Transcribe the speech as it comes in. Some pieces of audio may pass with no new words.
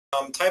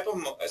type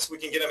them so we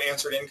can get them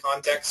answered in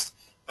context.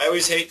 I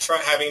always hate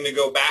having to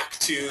go back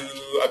to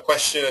a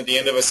question at the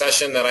end of a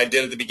session that I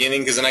did at the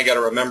beginning, because then I got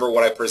to remember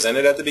what I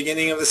presented at the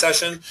beginning of the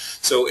session.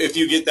 So if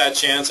you get that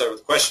chance, or if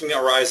the question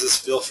arises,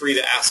 feel free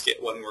to ask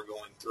it when we're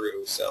going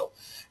through.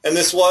 And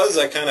this was,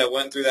 I kind of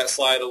went through that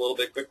slide a little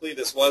bit quickly,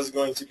 this was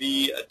going to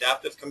be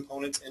adaptive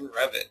components in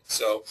Revit.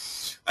 So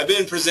I've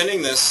been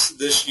presenting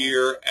this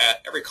year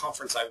at every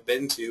conference I've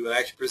been to, and I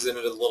actually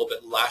presented a little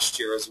bit last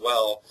year as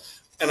well.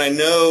 And I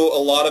know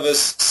a lot of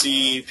us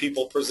see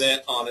people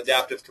present on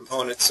adaptive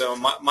components, so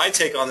my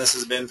take on this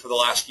has been for the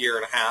last year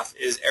and a half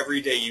is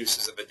everyday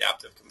uses of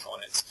adaptive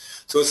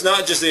components. So it's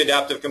not just the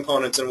adaptive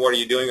components and what are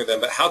you doing with them,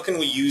 but how can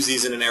we use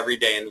these in an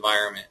everyday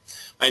environment.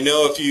 I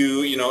know if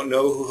you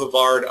know who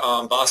Havard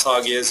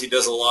Bashag is, he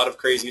does a lot of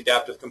crazy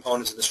adaptive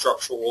components in the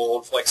structural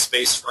world, like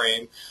space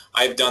frame.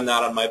 I've done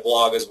that on my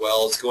blog as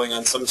well. It's going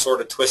on some sort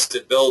of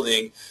twisted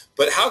building.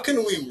 But how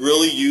can we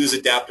really use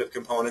adaptive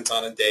components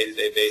on a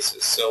day-to-day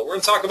basis? So we're going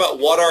to talk about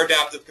what are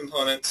adaptive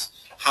components,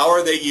 how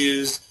are they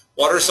used,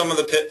 what are some of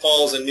the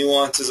pitfalls and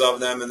nuances of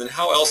them, and then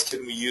how else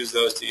can we use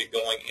those to get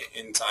going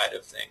inside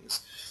of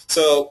things.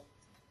 So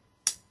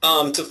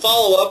to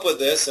follow up with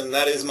this, and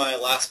that is my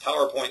last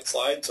PowerPoint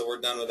slide, so we're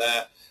done with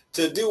that.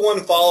 To do one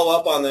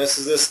follow-up on this,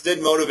 is this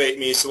did motivate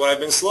me. So what I've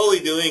been slowly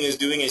doing is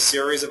doing a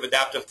series of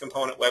adaptive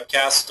component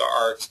webcasts,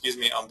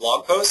 on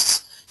blog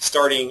posts,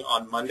 starting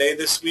on Monday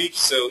this week.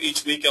 So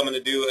each week I'm going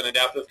to do an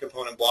adaptive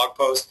component blog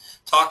post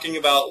talking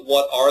about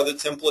what are the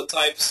template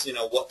types,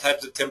 what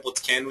types of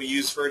templates can we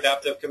use for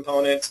adaptive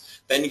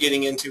components, then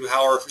getting into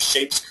how are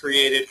shapes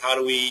created, how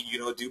do we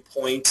do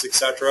points,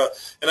 etc.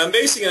 And I'm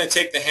basically going to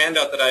take the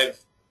handout that I've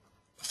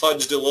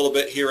fudged a little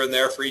bit here and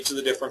there for each of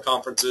the different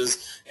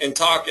conferences and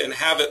talk and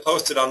have it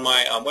posted on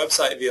my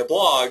website via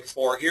blog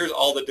for here's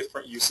all the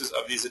different uses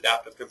of these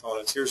adaptive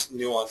components, here's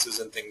nuances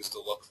and things to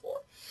look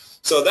for.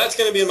 So that's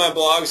going to be in my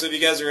blog, so if you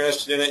guys are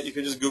interested in it, you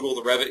can just Google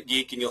the Revit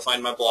Geek and you'll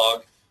find my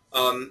blog,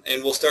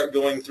 and we'll start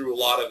going through a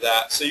lot of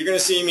that. So you're going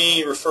to see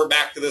me refer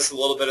back to this a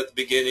little bit at the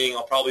beginning.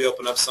 I'll probably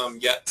open up some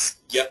yet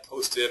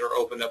posted or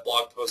opened up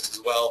blog posts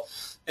as well.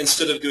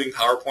 Instead of doing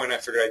PowerPoint, I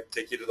figured I'd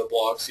take you to the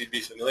blog so you'd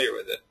be familiar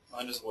with it.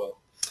 Mine as well.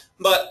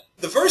 But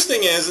the first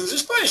thing is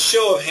just by a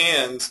show of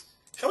hands,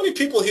 how many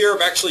people here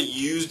have actually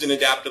used an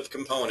adaptive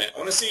component? I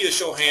want to see a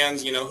show of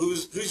hands,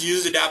 who's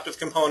used adaptive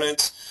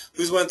components,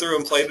 who's went through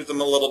and played with them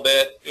a little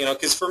bit,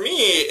 because for me,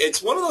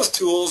 it's one of those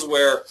tools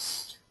where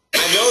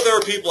I know there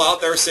are people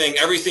out there saying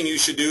everything you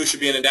should do should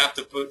be an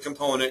adaptive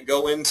component,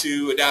 go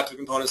into adaptive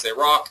components, they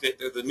rock,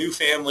 they're the new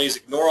families,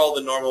 ignore all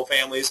the normal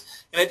families,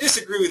 and I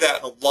disagree with that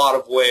in a lot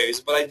of ways,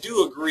 but I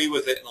do agree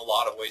with it in a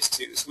lot of ways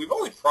too. So we've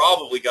only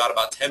probably got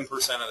about 10% of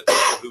the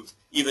people who've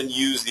even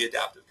used the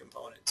adaptive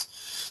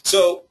components.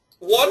 So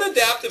what an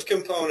adaptive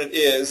component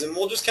is, and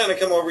we'll just kind of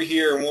come over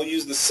here and we'll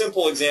use the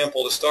simple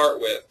example to start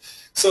with.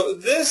 So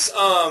this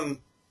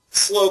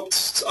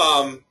sloped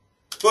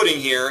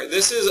footing here,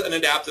 this is an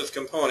adaptive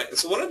component. And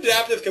so what an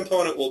adaptive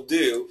component will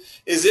do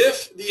is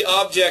if the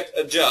object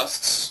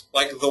adjusts,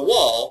 like the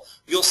wall,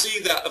 you'll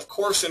see that, of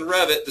course, in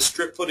Revit, the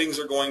strip footings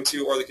are going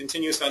to, or the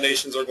continuous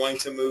foundations are going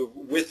to move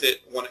with it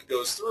when it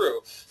goes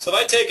through. So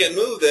if I take and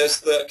move this,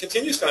 the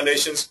continuous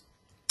foundations,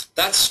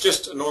 that's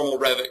just a normal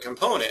Revit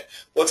component.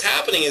 What's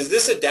happening is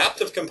this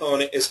adaptive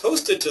component is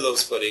hosted to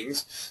those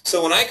footings,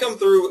 so when I come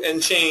through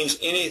and change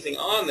anything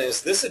on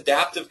this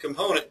adaptive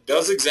component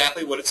does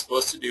exactly what it's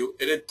supposed to do.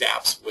 It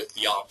adapts with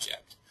the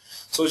object.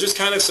 So it's just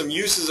kind of some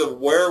uses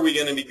of where are we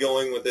going to be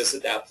going with this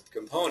adaptive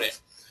component.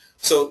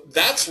 So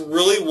that's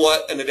really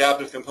what an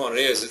adaptive component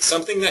is. It's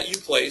something that you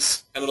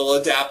place and it'll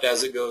adapt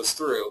as it goes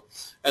through.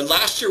 And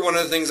last year one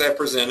of the things I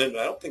presented, and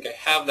I don't think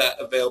I have that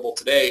available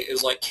today,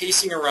 is like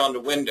casing around a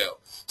window.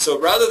 So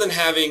rather than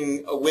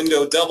having a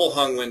window, double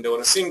hung window,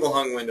 and a single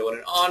hung window, and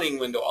an awning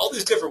window, all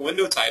these different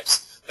window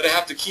types that I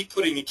have to keep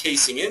putting a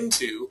casing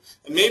into,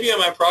 and maybe on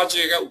my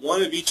project I got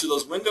one of each of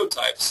those window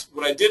types.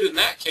 What I did in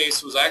that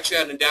case was I actually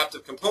had an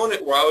adaptive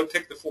component where I would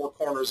pick the four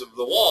corners of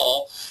the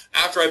wall.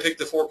 After I picked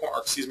the four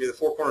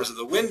corners of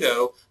the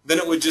window, then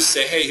it would just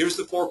say, hey, here's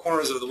the four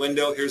corners of the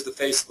window, here's the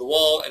face of the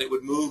wall, and it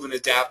would move and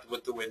adapt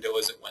with the window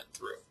as it went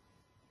through.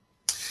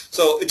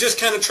 So it's just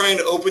kind of trying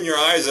to open your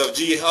eyes of,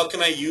 gee, how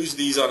can I use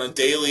these on a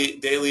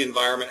daily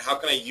environment? How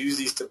can I use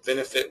these to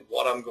benefit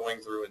what I'm going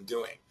through and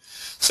doing?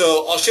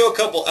 So I'll show a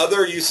couple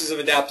other uses of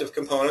adaptive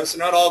components.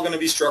 They're not all going to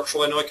be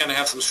structural. I know I kind of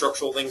have some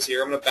structural things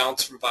here. I'm going to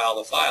bounce from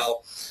file to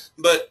file.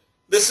 But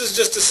this is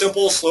just a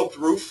simple sloped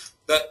roof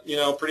that,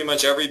 pretty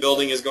much every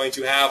building is going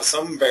to have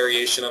some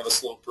variation of a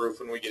sloped roof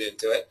when we get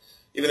into it.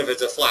 Even if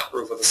it's a flat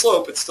roof with a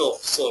slope, it's still a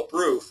sloped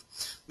roof.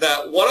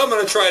 That what I'm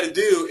going to try to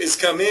do is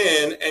come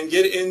in and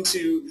get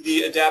into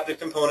the adaptive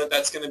component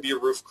that's going to be a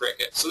roof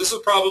cricket. So this is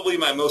probably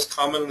my most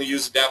commonly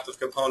used adaptive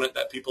component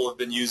that people have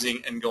been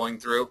using and going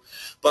through.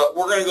 But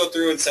we're going to go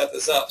through and set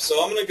this up.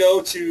 So I'm going to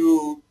go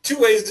to two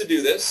ways to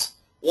do this.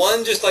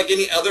 One, just like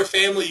any other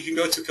family, you can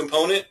go to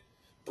component,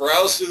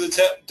 browse through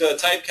the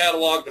type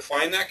catalog to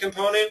find that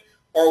component,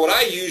 Or what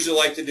I usually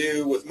like to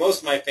do with most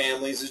of my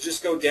families is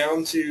just go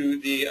down to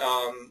the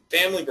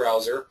family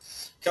browser,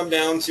 come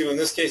down to, in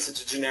this case,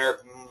 it's a generic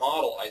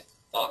model.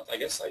 I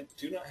guess I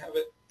do not have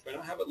it. Do I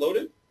not have it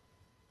loaded?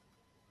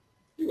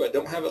 Ooh, I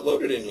don't have it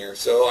loaded in here.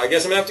 So I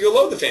guess I'm going to have to go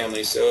load the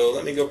family. So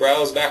let me go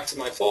browse back to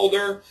my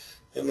folder,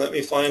 and let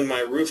me find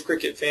my Roof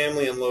Cricket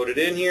family and load it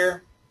in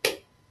here.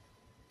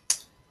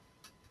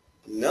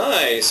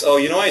 Nice. Oh,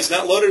 you know why it's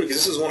not loaded? Because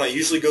this is one I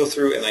usually go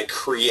through and I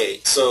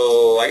create.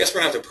 So I guess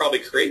we're going to have to probably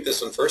create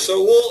this one first.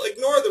 So we'll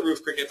ignore the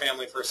Roof Cricket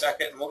family for a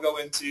second, and we'll go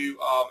into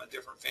a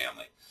different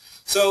family.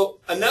 So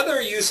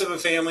another use of a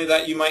family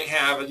that you might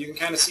have, and you can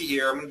kind of see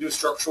here, I'm going to do a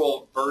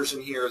structural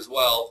version here as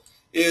well,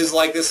 is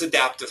like this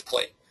adaptive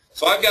plate.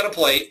 So I've got a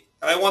plate,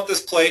 and I want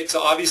this plate to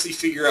obviously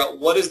figure out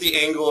what is the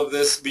angle of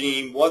this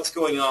beam, what's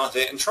going on with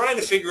it, and trying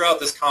to figure out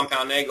this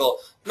compound angle,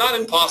 not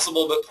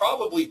impossible, but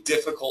probably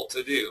difficult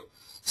to do.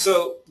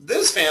 So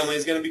this family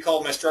is going to be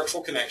called my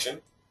structural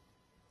connection.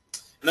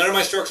 And under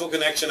my structural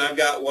connection, I've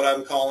got what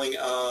I'm calling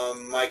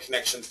my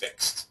connection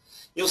fixed.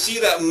 You'll see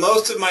that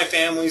most of my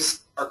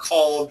families are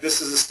called,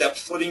 this is a stepped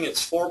footing,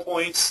 it's 4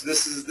 points.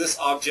 This is this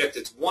object,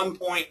 it's 1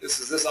 point. This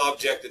is this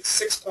object, it's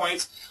 6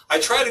 points. I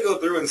try to go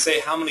through and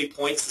say how many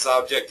points this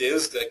object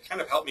is to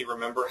kind of help me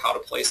remember how to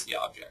place the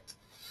object.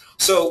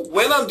 So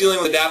when I'm dealing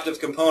with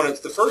adaptive components,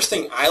 the first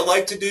thing I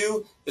like to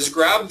do is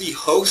grab the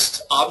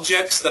host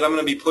objects that I'm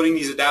going to be putting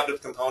these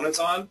adaptive components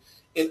on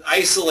and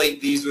isolate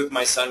these with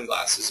my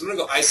sunglasses. I'm going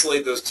to go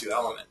isolate those two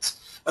elements.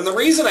 And the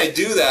reason I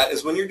do that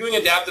is when you're doing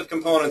adaptive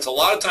components, a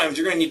lot of times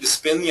you're going to need to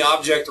spin the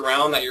object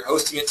around that you're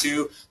hosting it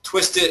to,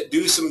 twist it,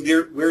 do some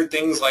weird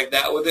things like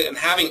that with it, and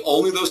having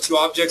only those two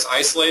objects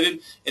isolated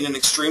in an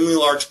extremely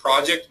large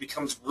project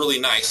becomes really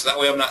nice. So that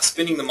way I'm not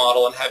spinning the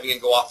model and having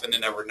it go off into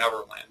Never Never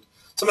Land.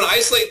 So I'm going to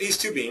isolate these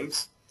two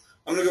beams.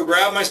 I'm going to go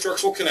grab my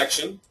structural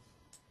connection.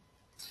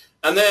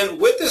 And then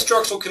with this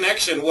structural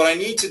connection, what I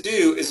need to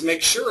do is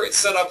make sure it's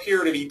set up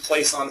here to be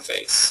place on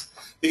face.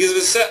 Because if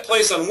it's set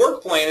place on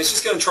work plane, it's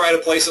just going to try to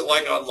place it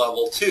like on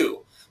level 2.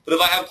 But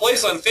if I have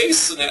place on face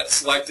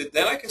selected,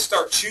 then I can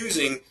start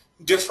choosing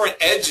different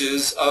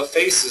edges of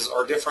faces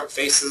or different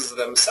faces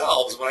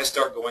themselves when I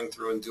start going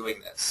through and doing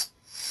this.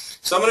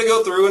 So I'm going to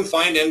go through and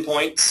find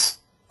endpoints.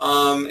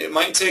 It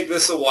might take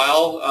this a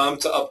while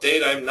to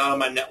update. I'm not on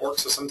my network,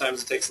 so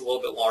sometimes it takes a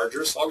little bit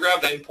larger. So I'll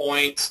grab the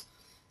endpoint.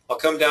 I'll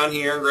come down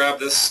here and grab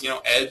this,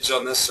 edge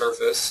on this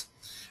surface.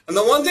 And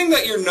the one thing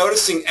that you're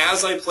noticing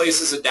as I place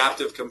this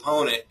adaptive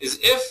component is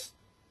if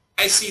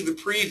I see the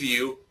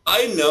preview,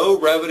 I know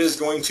Revit is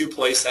going to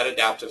place that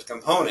adaptive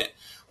component.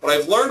 What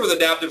I've learned with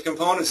adaptive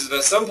components is that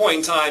at some point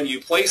in time you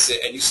place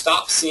it and you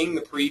stop seeing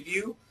the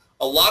preview.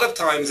 A lot of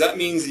times that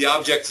means the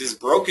object is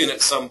broken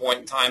at some point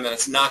in time and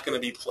it's not going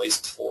to be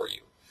placed for you.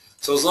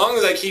 So as long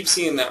as I keep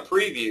seeing that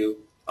preview,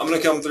 I'm going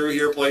to come through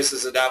here, place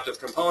this adaptive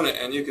component,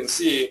 and you can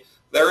see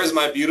there is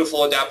my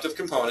beautiful adaptive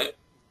component,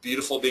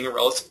 beautiful being a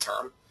relative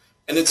term,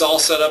 and it's all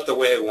set up the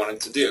way I want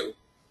it to do.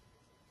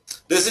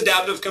 This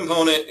adaptive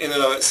component in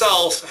and of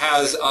itself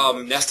has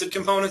nested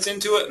components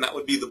into it, and that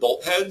would be the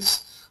bolt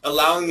heads,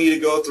 allowing me to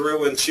go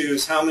through and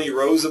choose how many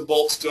rows of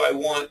bolts do I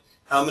want,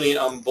 how many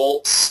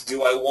bolts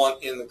do I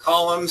want in the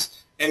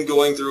columns, and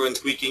going through and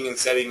tweaking and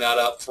setting that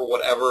up for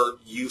whatever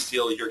you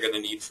feel you're going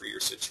to need for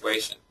your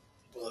situation.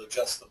 Will it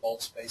adjust the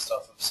bolts based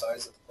off of the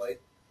size of the plate?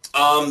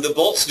 The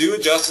bolts do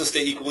adjust and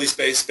stay equally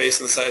spaced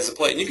based on the size of the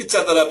plate. And you can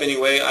set that up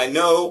anyway. I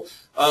know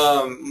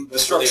the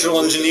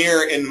structural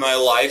engineer in my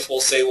life will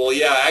say, well,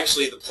 yeah,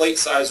 actually the plate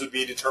size would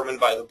be determined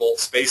by the bolt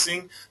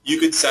spacing. You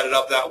could set it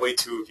up that way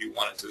too if you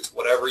wanted to. It's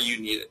whatever you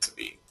need it to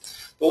be.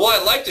 But what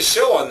I'd like to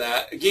show on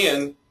that,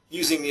 again,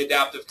 using the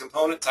adaptive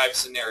component type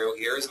scenario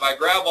here, is if I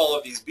grab all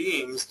of these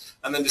beams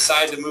and then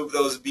decide to move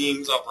those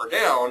beams up or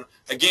down,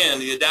 again,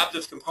 the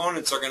adaptive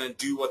components are going to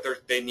do what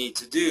they need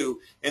to do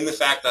in the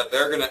fact that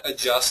they're going to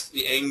adjust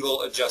the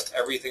angle, adjust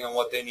everything on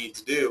what they need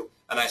to do,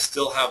 and I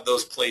still have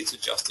those plates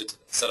adjusted,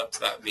 set up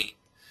to that beam.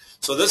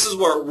 So this is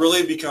where it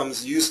really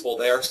becomes useful.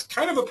 They're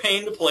kind of a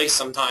pain to place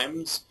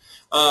sometimes.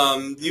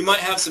 You might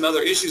have some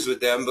other issues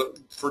with them, but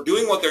for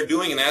doing what they're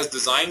doing and as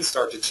designs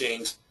start to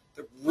change,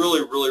 they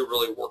really, really,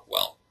 really work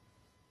well.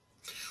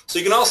 So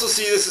you can also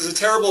see this is a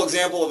terrible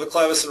example of a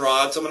clevis and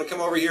rod. So I'm going to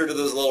come over here to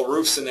this little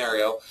roof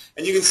scenario.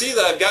 And you can see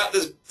that I've got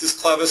this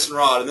clevis and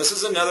rod. And this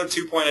is another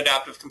 2-point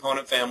adaptive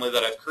component family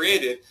that I've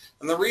created.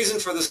 And the reason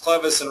for this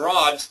clevis and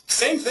rod,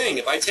 same thing.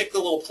 If I take the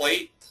little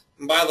plate,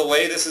 and by the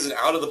way, this is an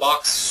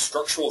out-of-the-box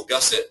structural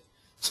gusset.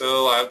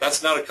 So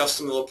that's not a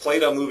custom little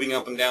plate I'm moving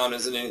up and down.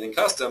 Isn't anything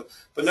custom.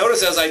 But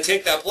notice as I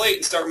take that plate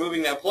and start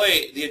moving that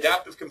plate, the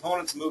adaptive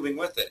component's moving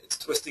with it. It's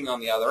twisting on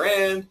the other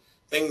end.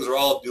 Things are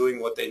all doing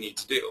what they need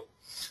to do.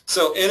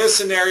 So in a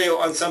scenario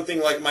on something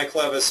like my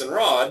clevis and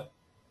rod,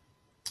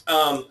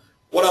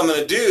 what I'm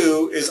going to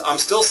do is I'm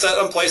still set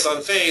in place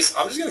on face.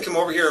 I'm just going to come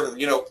over here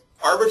and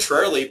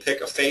arbitrarily pick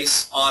a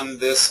face on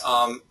this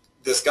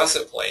this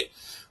gusset plate.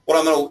 What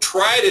I'm going to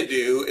try to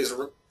do is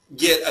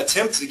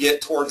attempt to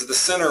get towards the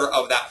center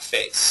of that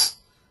face.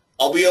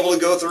 I'll be able to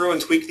go through and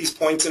tweak these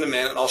points in a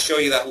minute, and I'll show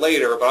you that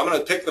later. But I'm going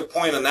to pick the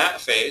point on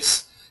that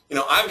face.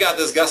 I've got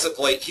this gusset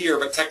plate here,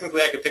 but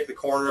technically I could pick the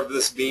corner of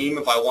this beam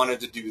if I wanted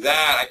to do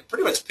that. I could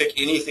pretty much pick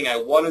anything I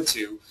wanted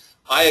to.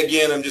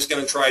 Again, I'm just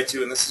going to try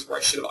to, and this is where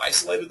I should have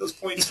isolated those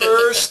points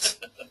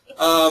first.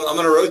 I'm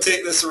going to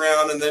rotate this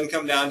around and then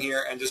come down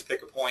here and just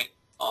pick a point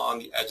on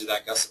the edge of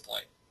that gusset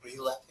plate. Were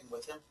you laughing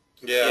with him?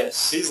 Yeah,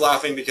 Yes. He's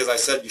laughing because I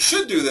said you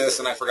should do this,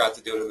 and I forgot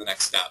to do it in the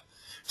next step.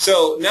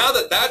 So now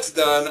that that's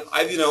done,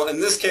 in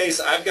this case,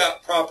 I've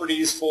got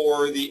properties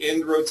for the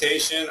end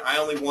rotation. I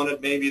only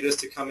wanted maybe this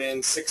to come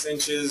in 6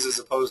 inches as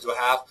opposed to a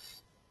half.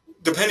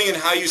 Depending on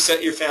how you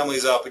set your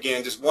families up,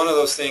 again, just one of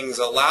those things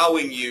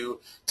allowing you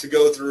to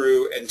go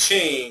through and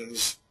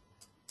change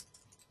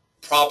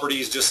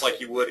properties just like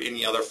you would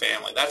any other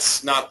family.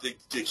 That's not the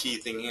key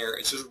thing here.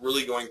 It's just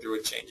really going through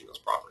and changing those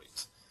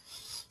properties.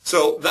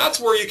 So that's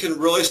where you can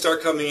really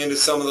start coming into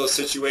some of those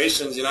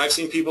situations. I've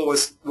seen people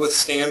with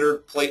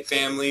standard plate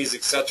families,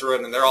 etc.,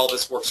 and they're all,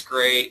 this works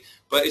great.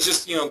 But it's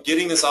just,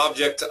 getting this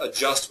object to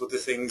adjust with the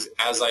things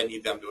as I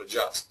need them to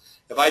adjust.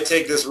 If I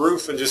take this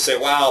roof and just say,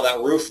 wow,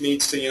 that roof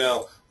needs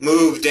to,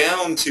 move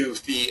down 2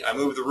 feet, I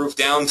move the roof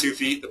down 2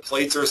 feet. The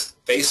plates are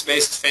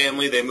face-based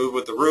family. They move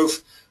with the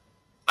roof.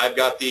 I've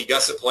got the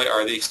gusset plate,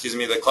 or the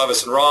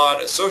clevis and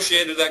rod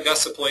associated to that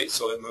gusset plate,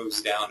 so it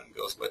moves down and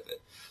goes with it.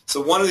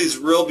 So one of these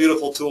real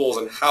beautiful tools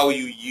on how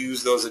you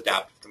use those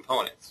adaptive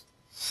components.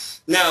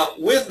 Now,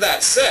 with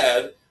that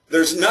said,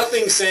 there's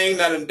nothing saying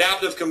that an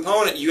adaptive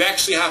component, you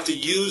actually have to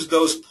use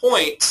those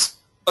points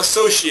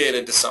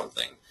associated to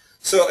something.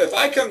 So if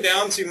I come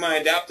down to my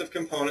adaptive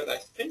component, I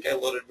think I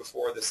loaded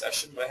before this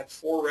session, but I had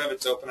 4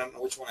 Revits open. I don't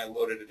know which one I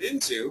loaded it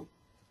into.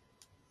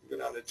 Go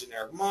down to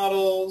generic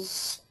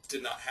models.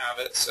 Did not have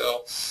it.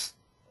 So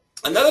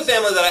another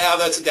family that I have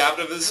that's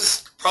adaptive, this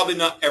is probably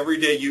not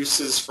everyday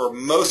uses for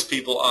most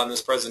people on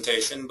this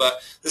presentation,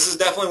 but this is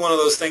definitely one of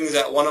those things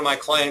that one of my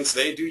clients,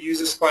 they do use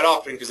this quite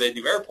often because they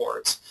do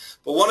airports.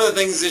 But one of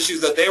the issues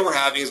that they were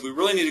having is we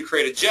really need to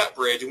create a jet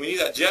bridge, and we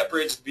need that jet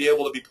bridge to be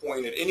able to be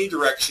pointed any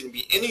direction,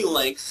 be any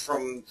length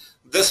from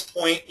this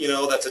point,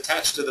 that's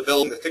attached to the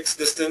building, the fixed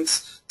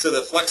distance, to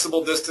the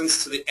flexible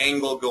distance, to the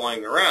angle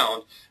going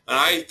around. And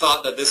I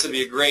thought that this would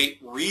be a great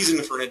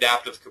reason for an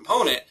adaptive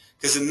component,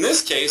 because in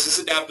this case, this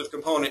adaptive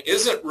component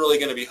isn't really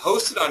going to be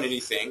hosted on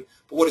anything,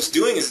 but what it's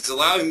doing is it's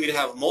allowing me to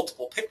have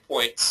multiple pick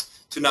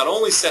points to not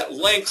only set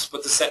lengths,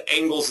 but to set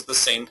angles at the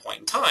same point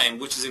in time,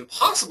 which is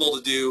impossible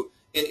to do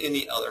in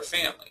any other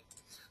family.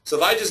 So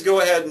if I just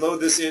go ahead and load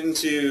this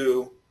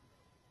into,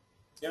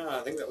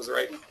 I think that was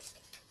right.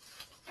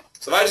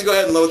 So if I just go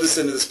ahead and load this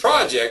into this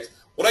project,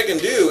 what I can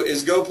do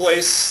is go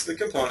place the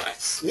component.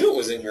 I knew it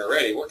was in here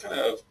already. What kind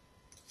of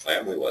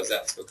family was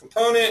that? Let's go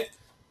component.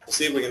 We'll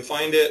see if we can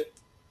find it.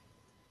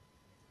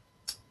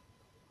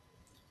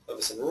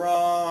 Clevis and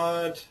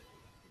rod.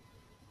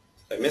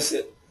 Did I miss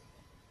it?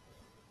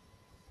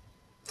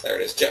 There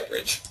it is, jet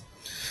bridge.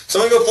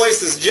 So I'm going to go place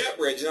this jet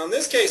bridge. Now in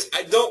this case,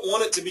 I don't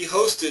want it to be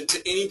hosted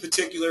to any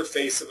particular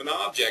face of an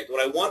object.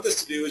 What I want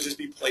this to do is just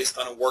be placed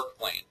on a work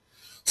plane.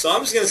 So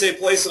I'm just going to say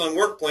place it on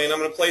work plane. I'm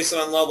going to place it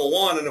on level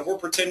 1. And if we're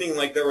pretending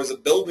like there was a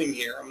building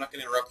here, I'm not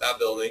going to interrupt that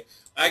building.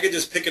 I could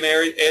just pick an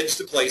edge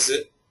to place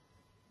it.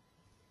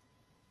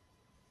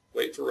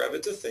 Wait for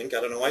Revit to think. I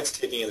don't know why it's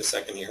taking it a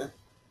second here.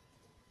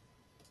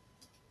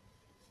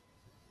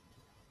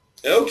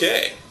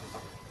 Okay.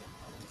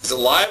 Is it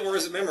live or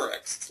is it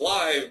Memorex? It's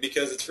live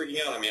because it's freaking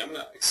out on me. I'm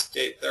going to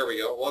escape. There we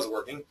go. It was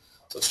working.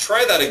 So let's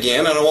try that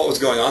again. I don't know what was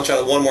going on. Try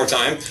that one more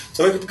time.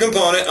 So I'm going to pick a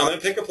component. I'm going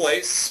to pick a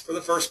place for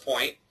the first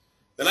point.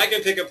 Then I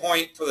can pick a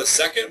point for the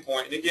second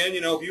point. And again,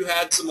 if you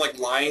had some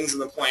lines in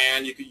the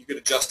plan, you could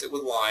adjust it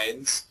with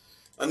lines.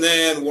 And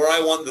then where I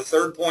want the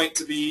third point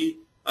to be.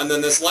 And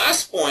then this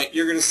last point,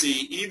 you're going to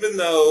see, even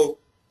though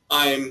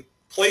I'm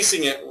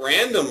placing it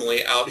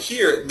randomly out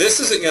here, this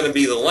isn't going to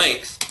be the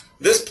length.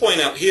 This point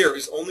out here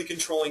is only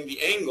controlling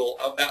the angle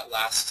of that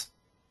last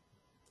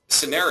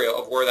scenario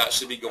of where that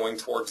should be going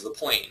towards the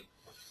plane.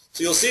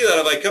 So you'll see that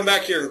if I come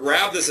back here and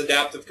grab this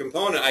adaptive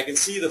component, I can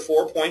see the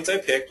 4 points I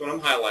picked when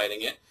I'm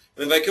highlighting it.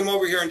 And if I come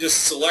over here and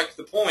just select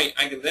the point,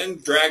 I can then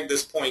drag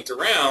this point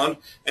around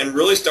and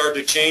really start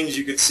to change.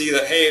 You could see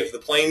that, hey, if the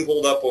plane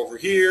pulled up over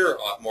here,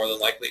 more than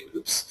likely it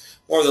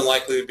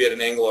would be at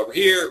an angle over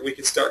here. We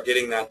can start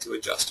getting that to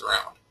adjust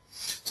around.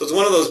 So it's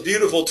one of those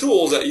beautiful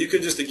tools that you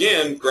can just,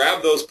 again,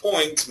 grab those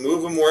points,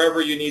 move them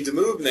wherever you need to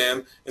move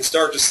them, and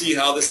start to see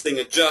how this thing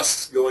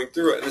adjusts going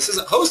through it. And this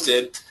isn't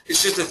hosted.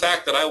 It's just the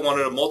fact that I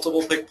wanted a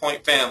multiple pick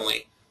point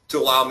family to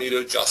allow me to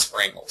adjust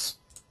for angles.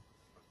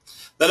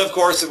 Then, of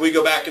course, if we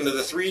go back into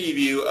the 3D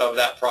view of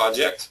that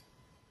project,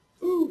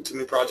 too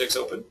many projects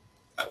open.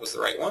 That was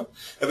the right one.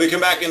 If we come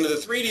back into the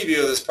 3D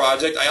view of this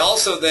project, I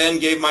also then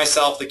gave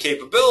myself the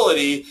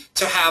capability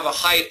to have a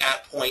height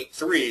at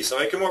 0.3. So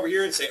I come over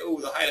here and say,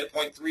 the height at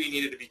 0.3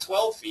 needed to be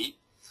 12 feet.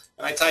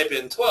 And I type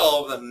in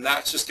 12, and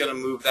that's just going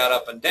to move that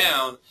up and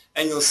down.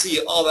 And you'll see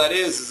all that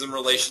is in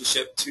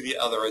relationship to the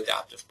other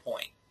adaptive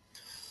point.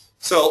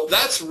 So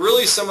that's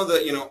really some of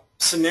the,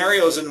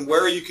 scenarios and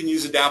where you can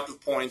use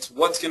adaptive points,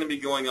 what's going to be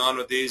going on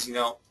with these,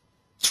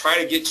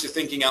 try to get you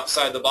thinking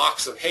outside the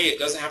box of, hey, it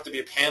doesn't have to be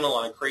a panel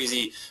on a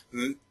crazy,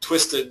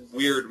 twisted,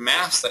 weird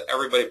mass that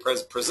everybody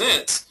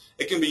presents.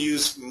 It can be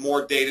used for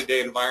more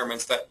day-to-day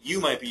environments that you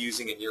might be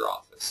using in your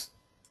office.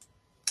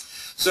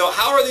 So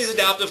how are these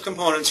adaptive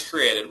components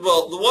created?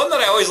 Well, the one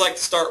that I always like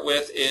to start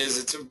with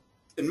is,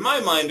 in my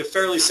mind, a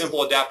fairly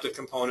simple adaptive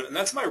component, and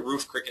that's my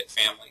roof cricket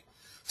family.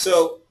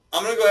 So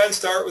I'm going to go ahead and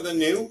start with a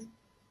new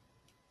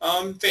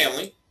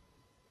family.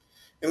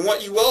 And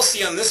what you will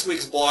see on this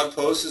week's blog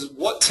post is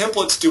what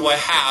templates do I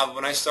have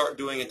when I start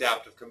doing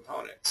adaptive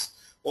components.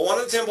 Well, one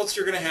of the templates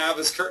you're going to have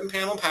is curtain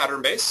panel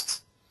pattern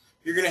based.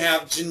 You're going to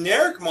have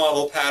generic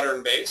model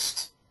pattern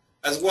based,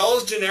 as well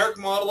as generic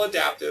model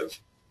adaptive,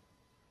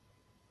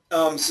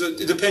 so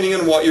depending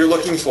on what you're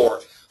looking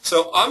for.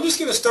 So I'm just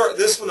going to start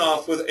this one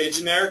off with a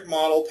generic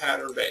model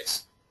pattern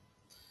based.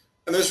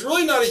 And there's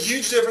really not a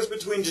huge difference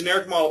between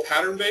generic model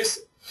pattern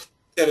based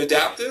and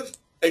adaptive,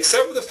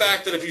 except for the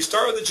fact that if you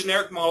start with a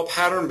generic model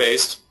pattern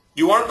based,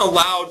 you aren't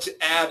allowed to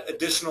add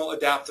additional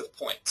adaptive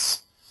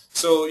points.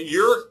 So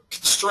you're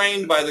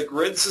constrained by the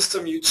grid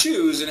system you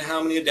choose and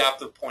how many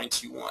adaptive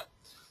points you want.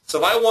 So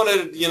if I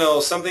wanted,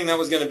 something that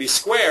was going to be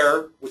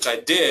square, which I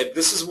did,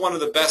 this is one of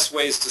the best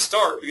ways to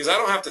start, because I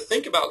don't have to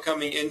think about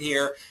coming in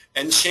here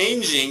and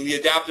changing the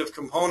adaptive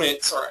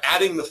components or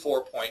adding the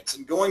 4 points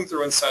and going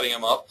through and setting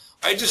them up.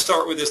 I just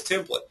start with this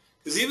template.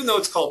 Because even though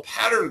it's called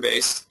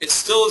pattern-based, it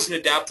still is an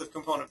adaptive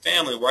component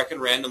family where I can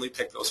randomly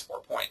pick those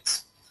 4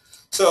 points.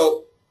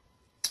 So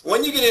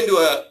when you get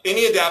into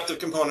any adaptive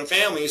component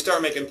family, you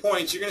start making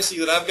points, you're going to see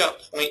that I've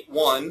got point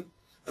 1,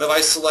 and if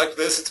I select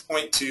this, it's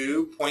point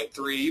 2, point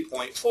 3,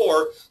 point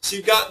 4. So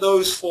you've got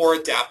those 4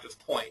 adaptive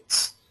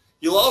points.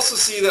 You'll also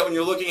see that when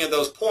you're looking at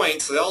those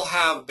points, they all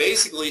have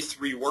basically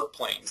 3 work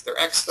planes. Their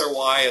X, their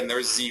Y, and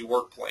their Z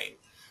work plane.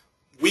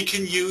 We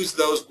can use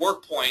those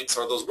work points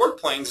or those work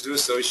planes to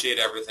associate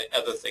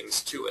other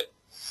things to it.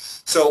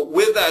 So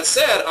with that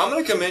said, I'm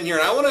going to come in here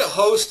and I want to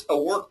host a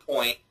work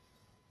point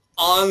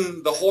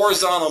on the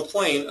horizontal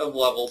plane of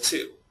level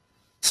 2.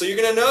 So you're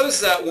going to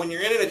notice that when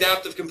you're in an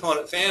adaptive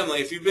component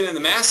family, if you've been in the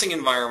massing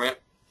environment,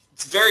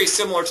 it's very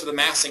similar to the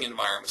massing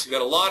environment. So you've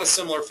got a lot of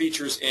similar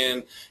features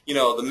in,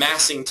 the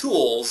massing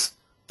tools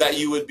that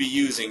you would be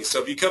using.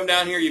 So if you come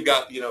down here, you've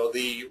got,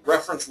 the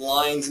reference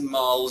lines and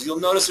models. You'll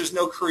notice there's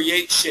no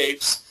create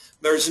shapes.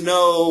 There's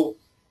no,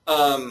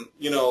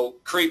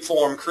 create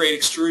form, create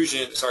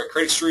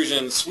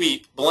extrusion,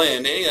 sweep,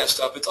 blend, any of that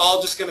stuff. It's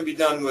all just going to be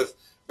done with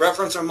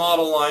reference or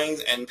model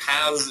lines and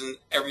paths and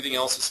everything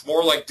else. It's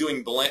more like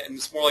doing blend, and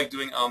it's more like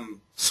doing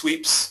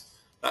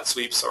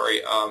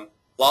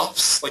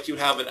lofts like you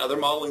have in other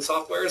modeling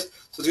softwares.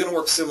 So it's going to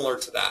work similar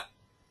to that.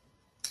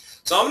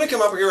 So I'm going to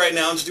come up here right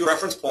now and just do a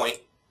reference point.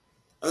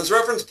 On this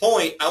reference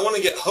point, I want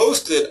to get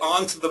hosted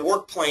onto the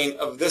work plane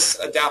of this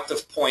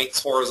adaptive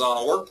points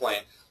horizontal work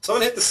plane. So I'm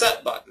going to hit the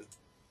set button.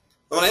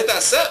 When I hit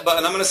that set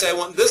button, I'm going to say I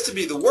want this to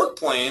be the work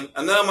plane,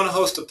 and then I'm going to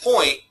host a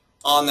point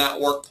on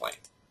that work plane.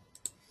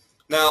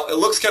 Now, it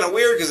looks kind of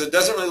weird because it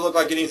doesn't really look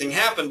like anything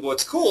happened, but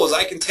what's cool is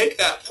I can take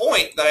that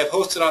point that I've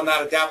hosted on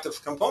that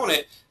adaptive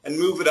component and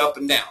move it up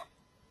and down.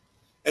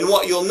 And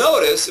what you'll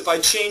notice, if I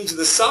change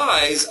the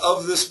size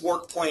of this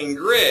work plane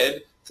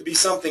grid to be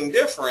something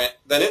different,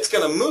 then it's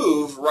going to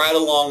move right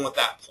along with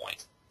that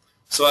point.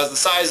 So as the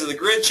size of the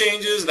grid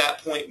changes,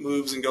 that point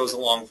moves and goes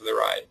along for the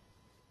ride.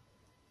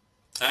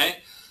 Okay?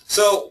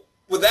 So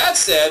with that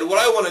said, what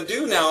I want to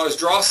do now is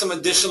draw some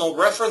additional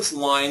reference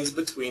lines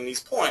between these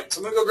points.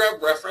 I'm going to go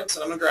grab reference,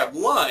 and I'm going to grab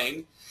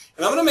line,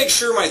 and I'm going to make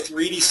sure my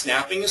 3D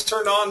snapping is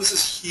turned on. This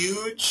is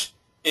huge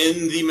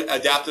in the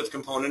adaptive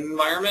component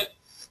environment.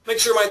 Make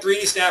sure my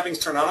 3D snapping is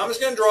turned on. I'm just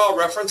going to draw a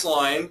reference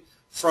line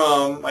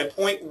from my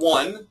point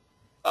 1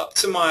 up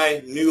to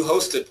my new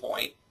hosted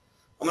point.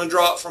 I'm going to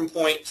draw it from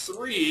point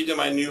 3 to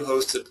my new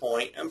hosted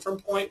point and from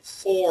point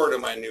 4 to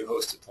my new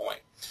hosted point.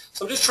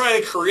 So I'm just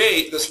trying to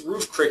create this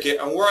roof cricket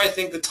on where I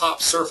think the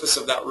top surface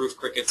of that roof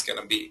cricket is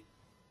going to be.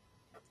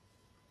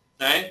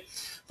 Okay?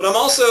 But I'm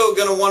also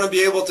going to want to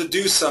be able to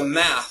do some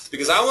math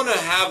because I want to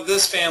have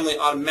this family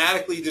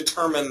automatically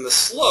determine the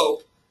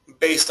slope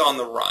based on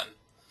the run.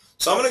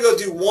 So I'm going to go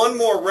do one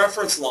more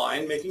reference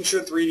line, making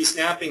sure 3D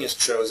snapping is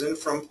chosen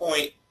from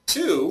point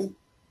 2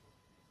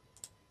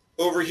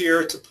 over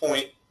here to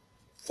point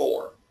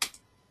 4.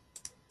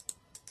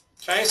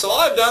 Okay, so all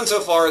I've done so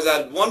far is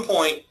add 1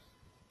 point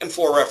and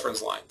 4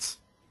 reference lines.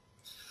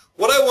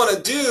 What I want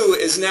to do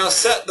is now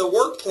set the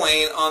work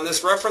plane on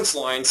this reference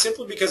line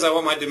simply because I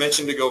want my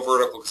dimension to go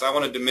vertical, because I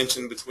want a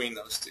dimension between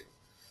those two.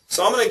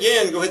 So I'm going to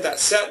again go hit that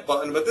set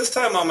button, but this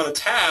time I'm going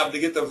to tab to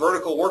get the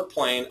vertical work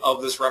plane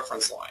of this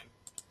reference line.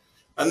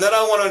 And then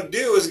I want to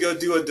do is go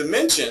do a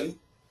dimension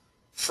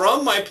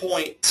from my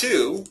point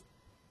 2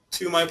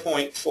 to my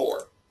point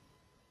 4.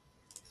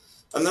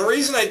 And the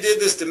reason I did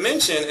this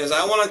dimension is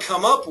I want to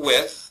come up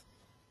with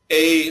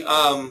a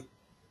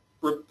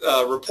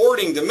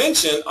reporting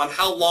dimension on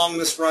how long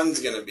this run is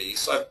going to be.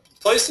 So I've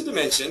placed a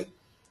dimension.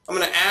 I'm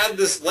going to add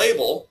this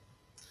label.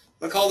 I'm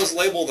going to call this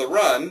label the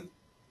run.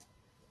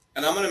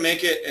 and I'm going to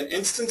make it an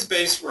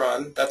instance-based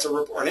run, that's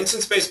or an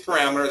instance-based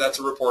parameter, that's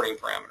a reporting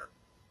parameter.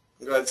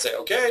 I'll go ahead and say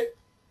OK.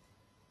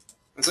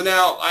 And so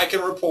now I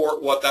can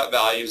report what that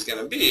value is going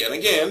to be. And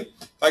again,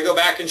 if I go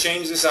back and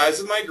change the size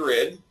of my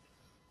grid,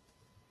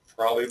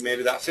 probably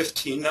maybe that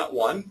 15, not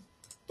 1,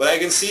 but I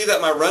can see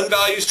that my run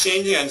value is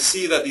changing. I can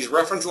see that these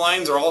reference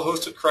lines are all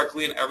hosted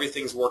correctly and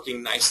everything's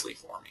working nicely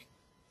for me.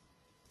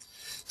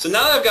 So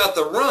now that I've got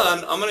the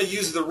run, I'm going to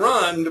use the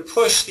run to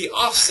push the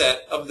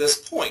offset of this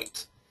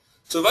point.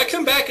 So if I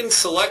come back and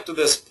select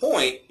this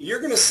point, you're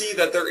going to see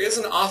that there is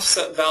an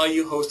offset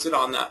value hosted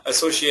on that,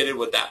 associated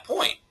with that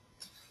point.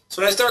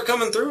 So when I start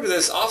coming through to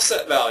this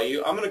offset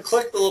value, I'm going to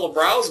click the little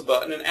browse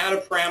button and add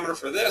a parameter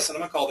for this, and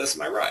I'm going to call this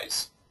my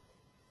rise.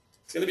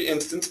 It's going to be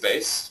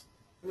instance-based.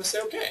 I'm going to say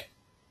OK.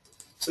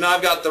 So now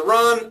I've got the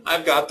run,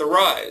 I've got the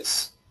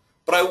rise.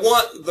 But I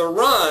want the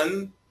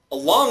run,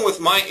 along with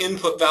my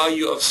input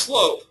value of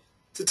slope,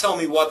 to tell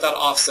me what that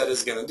offset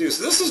is going to do.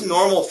 So this is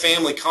normal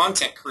family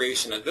content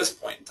creation at this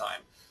point in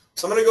time.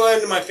 So I'm going to go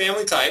ahead into my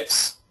family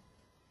types,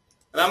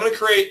 and I'm going to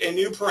create a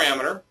new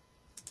parameter.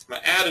 I'm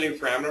going to add a new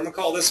parameter. I'm going to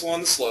call this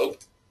one the slope.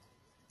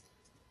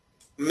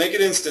 Make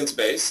it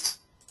instance-based.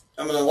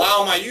 I'm going to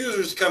allow my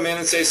users to come in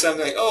and say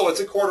something like, oh, it's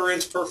a 1/4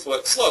 inch per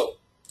foot slope.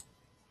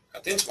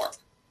 Got the inch mark.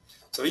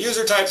 So if a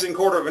user types in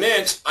 1/4 of an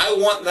inch, I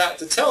want that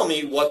to tell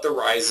me what the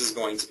rise is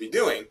going to be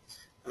doing.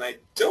 And I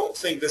don't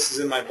think this is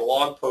in my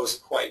blog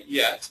post quite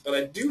yet, but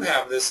I do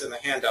have this in the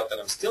handout that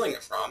I'm stealing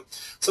it from.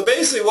 So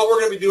basically what we're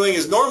going to be doing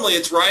is normally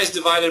it's rise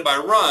divided by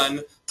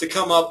run to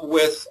come up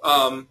with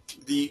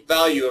the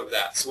value of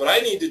that. So what I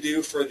need to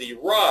do for the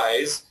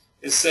rise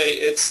is say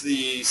it's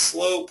the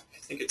slope, I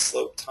think it's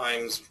slope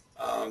times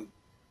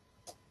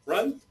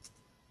run.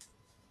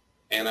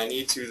 And I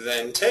need to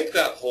then take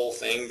that whole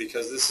thing,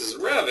 because this is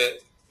Revit.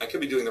 I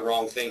could be doing the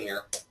wrong thing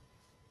here.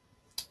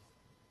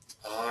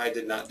 I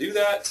did not do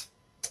that.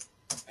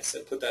 I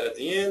said put that at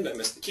the end. I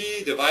missed the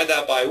key. Divide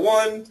that by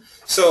 1.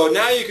 So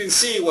now you can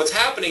see what's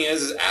happening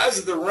is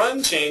as the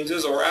run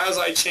changes, or as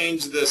I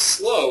change this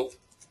slope,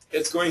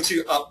 it's going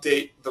to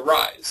update the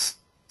rise.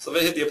 So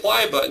if I hit the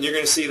apply button, you're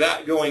going to see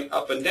that going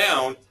up and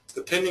down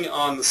depending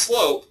on the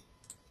slope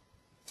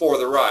for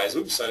the rise.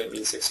 Oops, I didn't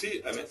mean 6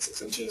 feet. I meant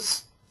 6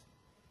 inches.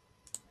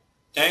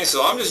 Okay,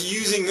 so I'm just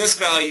using this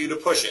value to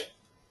push it.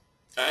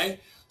 Okay,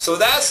 so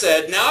that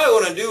said, now what I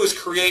want to do is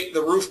create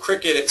the roof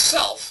cricket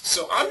itself.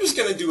 So I'm just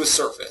going to do a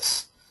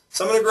surface.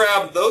 So I'm going to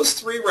grab those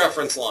 3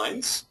 reference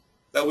lines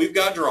that we've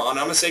got drawn.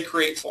 I'm going to say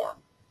create form.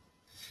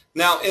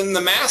 Now in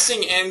the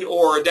massing and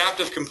or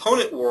adaptive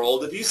component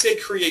world, if you say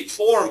create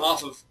form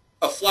off of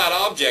a flat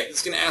object,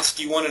 it's going to ask,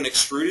 do you want an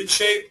extruded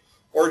shape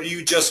or do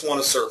you just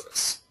want a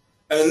surface?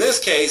 And in this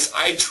case,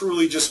 I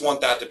truly just want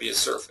that to be a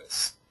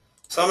surface.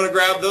 So I'm going to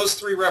grab those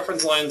 3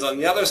 reference lines on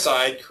the other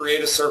side,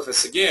 create a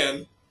surface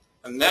again,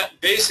 and that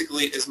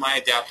basically is my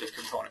adaptive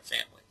component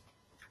family.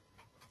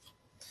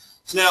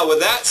 So now with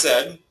that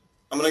said,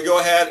 I'm going to go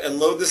ahead and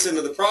load this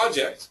into the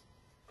project.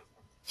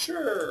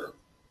 Sure.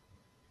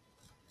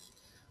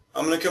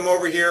 I'm going to come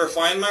over here,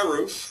 find my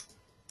roof.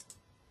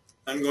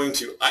 I'm going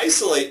to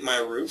isolate my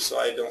roof so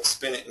I don't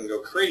spin it and go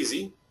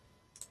crazy.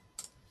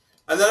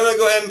 And then I'm going to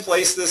go ahead and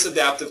place this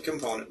adaptive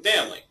component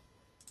family.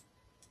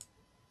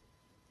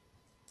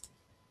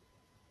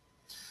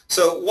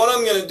 So what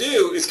I'm going to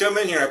do is come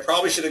in here. I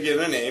probably should have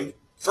given a name.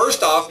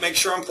 First off, make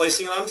sure I'm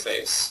placing it on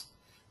face.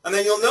 And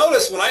then you'll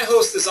notice when I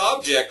host this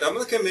object, I'm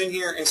going to come in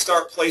here and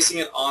start placing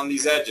it on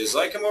these edges. So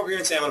I come over here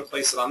and say I'm going to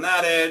place it on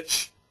that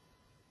edge.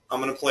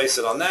 I'm going to place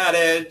it on that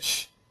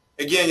edge.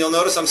 Again, you'll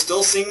notice I'm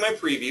still seeing my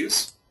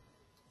previews.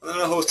 And then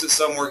I'm going to host it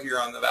somewhere here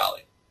on the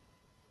valley.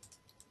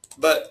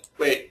 But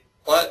wait,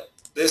 what?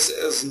 This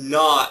is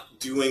not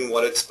doing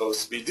what it's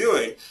supposed to be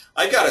doing.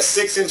 I got a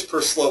 6 inch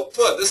per slope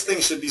foot. This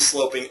thing should be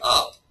sloping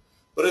up.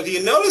 But if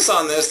you notice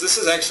on this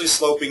is actually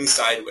sloping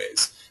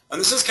sideways. And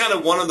this is kind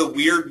of one of the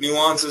weird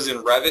nuances in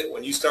Revit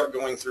when you start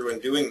going through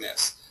and doing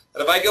this.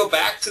 That if I go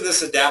back to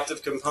this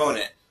adaptive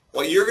component,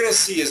 what you're going to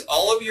see is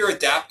all of your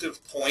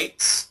adaptive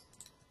points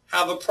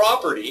have a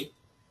property,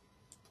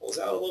 pulls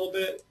out a little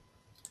bit,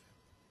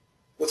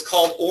 what's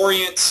called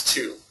orients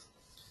to.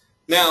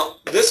 Now,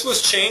 this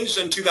was changed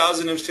in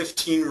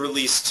 2015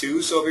 release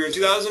 2, so if you're in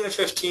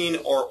 2015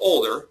 or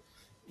older,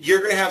 you're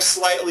going to have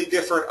slightly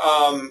different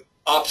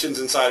options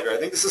inside of it. I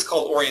think this is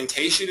called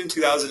orientation in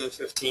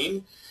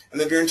 2015. And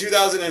then if you're in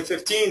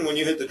 2015, when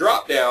you hit the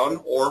drop down,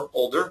 or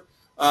older,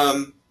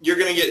 you're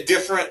going to get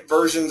different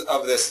versions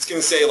of this. It's going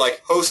to say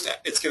like host,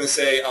 it's going to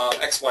say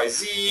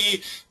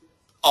XYZ,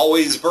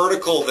 always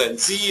vertical, then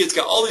Z. It's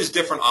got all these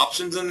different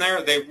options in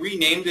there. They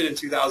renamed it in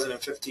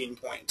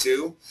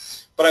 2015.2.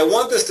 But I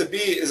want this to be,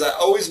 is I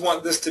always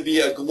want this to be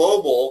a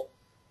global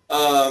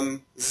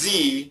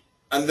Z,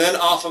 and then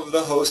off of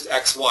the host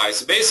XY.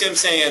 So basically I'm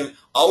saying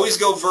always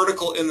go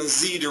vertical in the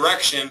Z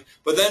direction,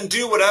 but then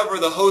do whatever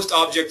the host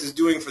object is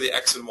doing for the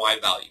X and Y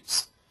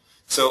values.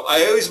 So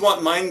I always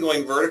want mine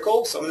going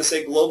vertical, so I'm going to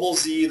say global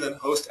Z, then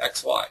host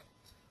XY.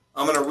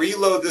 I'm going to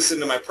reload this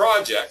into my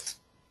project,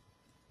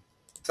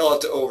 tell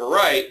it to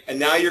overwrite, and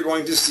now you're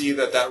going to see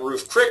that that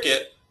roof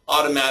cricket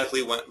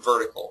automatically went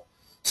vertical.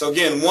 So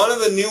again, one of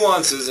the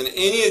nuances in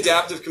any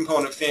adaptive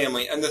component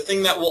family, and the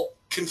thing that will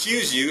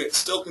confuse you, it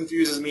still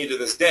confuses me to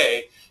this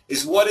day,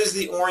 is what is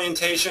the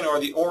orientation or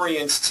the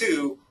orients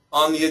to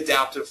on the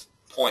adaptive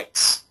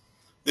points.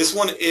 This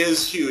one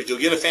is huge. You'll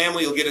get a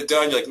family, you'll get it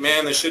done, you're like,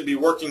 man, this should be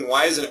working.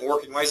 Why isn't it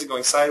working? Why is it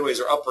going sideways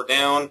or up or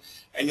down?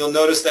 And you'll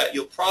notice that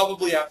you'll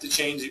probably have to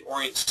change the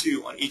orients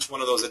to on each one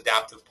of those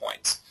adaptive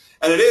points.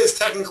 And it is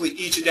technically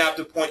each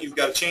adaptive point you've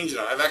got to change it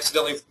on. I've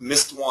accidentally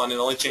missed one and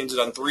only changed it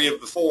on 3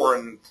 of the 4,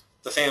 and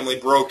the family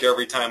broke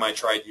every time I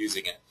tried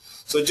using it.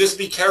 So just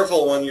be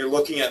careful when you're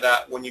looking at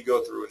that when you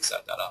go through and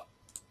set that up.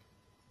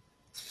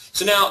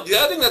 So now, the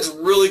other thing that's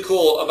really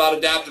cool about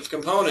adaptive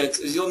components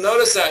is you'll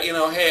notice that,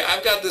 hey,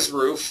 I've got this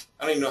roof.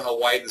 I don't even know how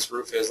wide this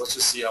roof is. Let's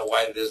just see how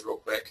wide it is real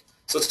quick.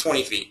 So it's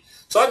 20 feet.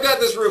 So I've got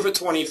this roof at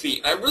 20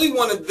 feet. I really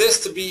wanted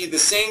this to be the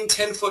same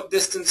 10-foot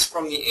distance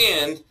from the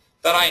end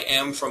that I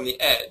am from the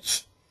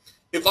edge.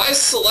 If I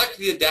select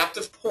the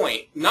adaptive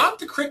point, not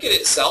the Cricut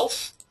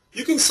itself,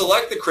 you can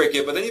select the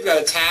Cricut, but then you've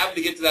got a tab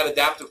to get to that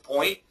adaptive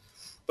point.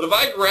 But if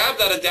I grab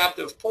that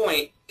adaptive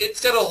point,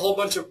 it's got a whole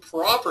bunch of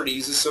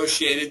properties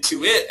associated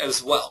to it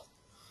as well.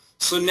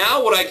 So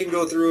now what I can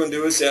go through and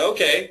do is say,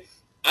 okay,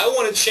 I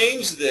want to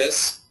change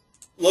this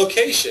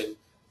location.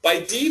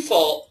 By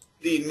default,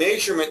 the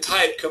measurement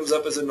type comes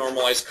up as a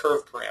normalized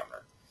curve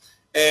parameter.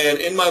 And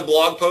in my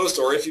blog post,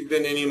 or if you've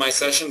been in any of my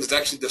sessions, it's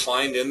actually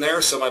defined in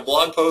there. So my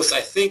blog post, I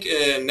think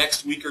in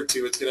next week or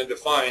two, it's going to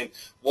define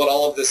what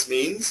all of this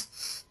means.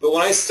 But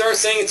when I start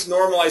saying it's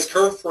normalized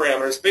curve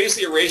parameter, it's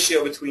basically a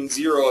ratio between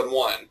 0 and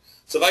 1.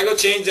 So if I go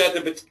change that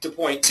to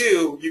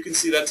 0.2, you can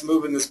see that's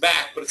moving this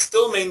back, but it's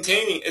still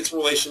maintaining its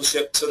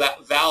relationship to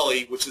that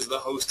valley, which is the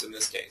host in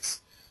this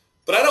case.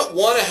 But I don't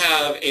want to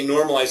have a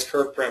normalized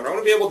curve parameter. I want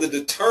to be able to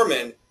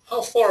determine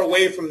how far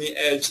away from the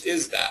edge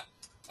is that.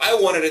 I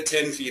want it at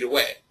 10 feet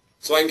away.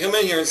 So I can come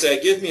in here and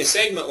say, give me a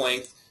segment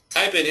length,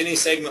 type in any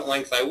segment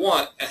length I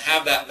want, and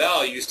have that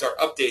value start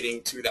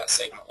updating to that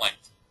segment length.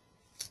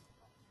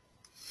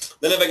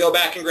 Then if I go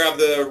back and grab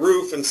the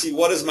roof and see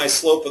what is my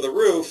slope of the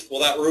roof,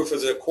 well, that roof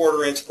is a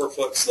 1/4 inch per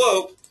foot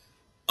slope.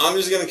 I'm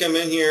just going to come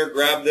in here,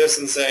 grab this,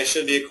 and say I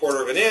should be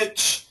 1/4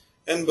 inch,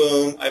 and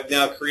boom, I've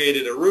now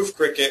created a roof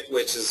Cricut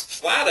which is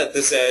flat at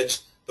this edge,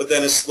 but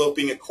then is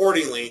sloping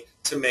accordingly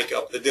to make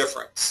up the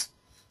difference.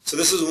 So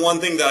this is one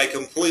thing that I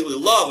completely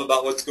love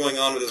about what's going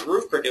on with this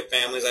roof Cricut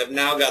family is I've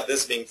now got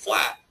this being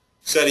flat,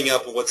 setting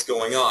up what's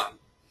going on.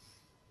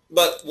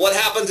 But what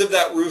happens if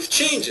that roof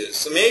changes?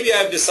 So maybe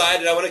I've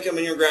decided I want to come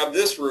in here and grab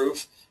this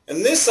roof,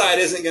 and this side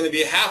isn't going to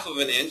be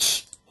 1/2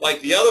 inch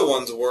like the other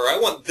ones were. I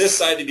want this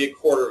side to be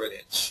 1/4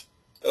 inch.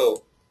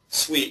 Oh,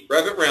 sweet.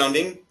 Revit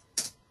rounding.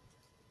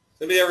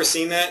 Anybody ever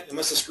seen that? It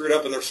must have screwed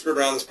up and they're screwed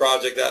around this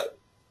project. Let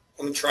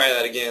me try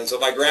that again. So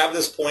if I grab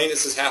this point, it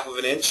says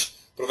 1/2 inch,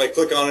 but if I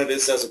click on it,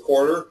 it says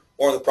 1/4,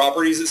 or in the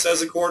properties, it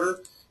says 1/4.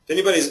 If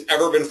anybody's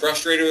ever been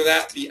frustrated with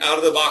that, the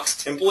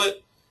out-of-the-box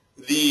template,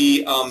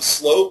 the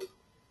slope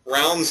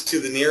rounds to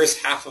the nearest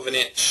 1/2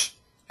 inch.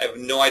 I have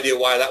no idea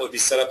why that would be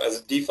set up as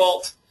a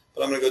default,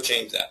 but I'm going to go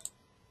change that.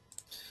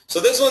 So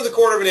this one's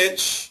 1/4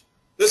 inch.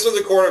 This one's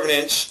 1/4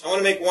 inch. I want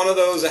to make one of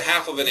those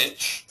 1/2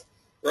 inch,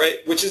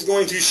 right? Which is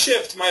going to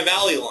shift my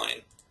valley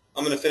line.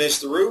 I'm going to finish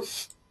the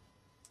roof.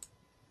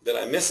 Did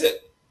I miss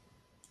it?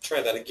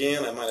 Try that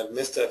again. I might have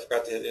missed it. I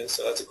forgot to hit enter.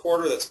 So that's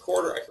 1/4. That's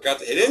 1/4. I forgot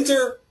to hit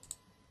enter.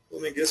 We'll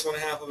make this one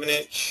 1/2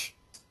 inch.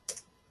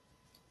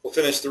 We'll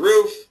finish the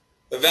roof.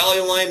 The valley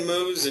line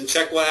moves, and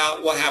check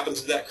what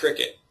happens to that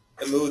Cricut.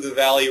 It moved the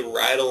valley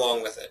right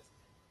along with it.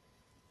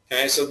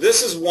 Okay, so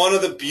this is one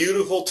of the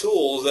beautiful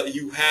tools that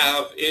you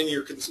have in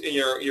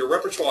your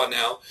repertoire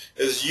now,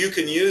 is you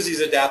can use these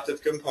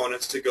adaptive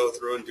components to go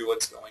through and do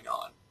what's going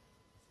on.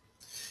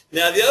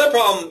 Now the other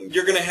problem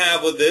you're going to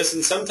have with this,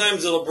 and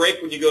sometimes it'll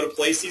break when you go to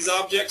place these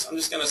objects, I'm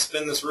just going to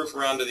spin this roof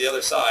around to the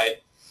other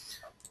side,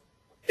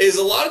 is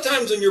a lot of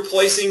times when you're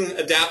placing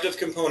adaptive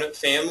component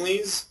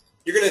families,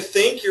 you're going to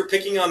think you're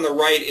picking on the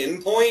right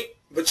endpoint,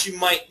 but you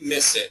might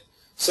miss it.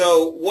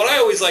 So what I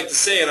always like to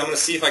say, and I'm going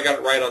to see if I got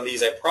it right on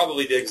these, I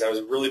probably did because I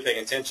was really paying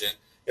attention.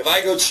 If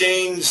I go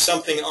change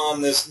something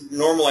on this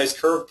normalized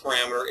curve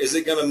parameter, is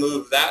it going to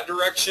move that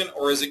direction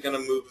or is it going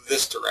to move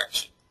this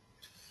direction?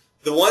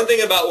 The one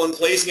thing about when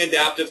placing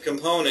adaptive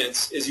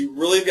components is you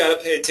really got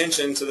to pay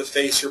attention to the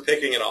face you're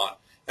picking it on.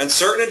 And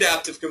certain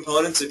adaptive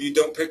components, if you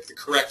don't pick the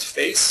correct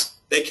face,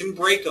 they can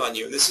break on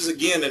you. And this is,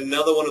 again,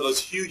 another one of those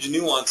huge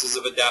nuances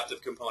of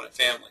adaptive component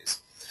families.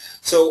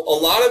 So a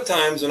lot of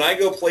times when I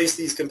go place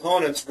these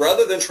components,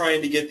 rather than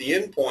trying to get the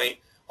endpoint,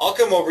 I'll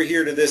come over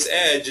here to this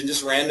edge and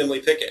just randomly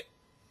pick it.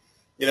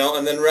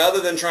 And then rather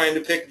than trying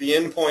to pick the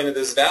endpoint of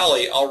this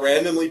valley, I'll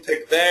randomly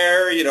pick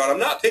there, and I'm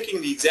not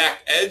picking the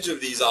exact edge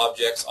of these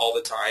objects all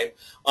the time.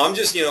 I'm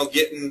just,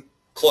 getting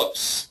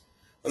close.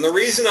 And the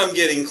reason I'm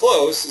getting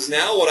close is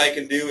now what I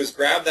can do is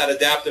grab that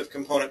adaptive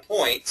component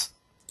point,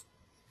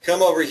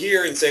 come over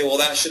here and say, well,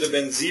 that should have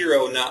been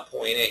 0, not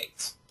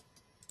 0.8.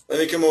 Let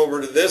me come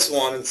over to this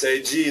one and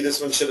say, gee, this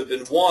one should have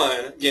been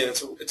 1. Again,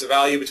 it's a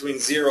value between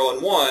 0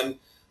 and 1,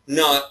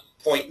 not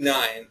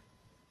 0.9.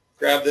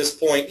 Grab this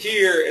point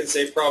here and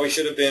say probably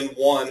should have been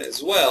 1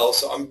 as well.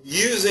 So I'm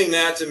using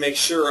that to make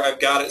sure I've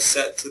got it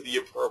set to the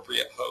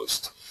appropriate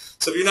host.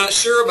 So if you're not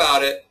sure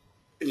about it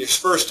and you're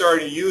first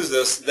starting to use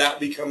this,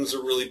 that becomes a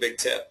really big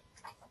tip.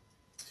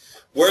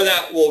 Where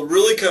that will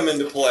really come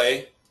into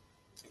play,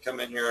 I come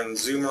in here and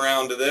zoom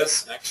around to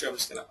this. Actually, I'm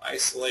just going to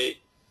isolate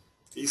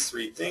these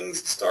 3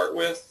 things to start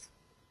with.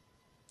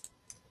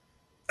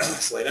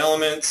 Isolate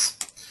elements.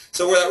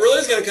 So where that really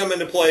is going to come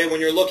into play when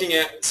you're looking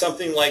at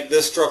something like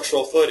this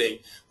structural footing,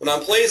 when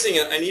I'm placing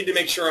it, I need to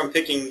make sure I'm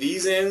picking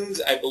these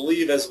ends, I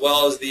believe, as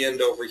well as the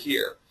end over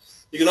here.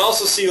 You can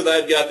also see that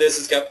I've got this.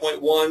 It's got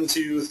point 1,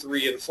 2,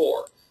 3, and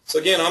 4. So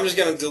again, I'm just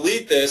going to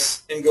delete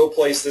this and go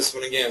place this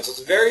one again. So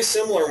it's very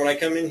similar when I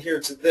come in here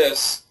to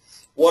this.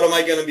 What am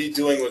I going to be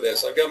doing with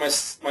this? I've got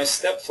my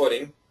step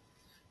footing.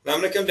 And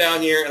I'm going to come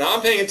down here, and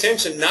I'm paying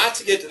attention not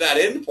to get to that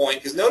end point,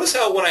 because notice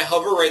how when I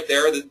hover right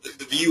there,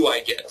 the view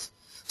I get.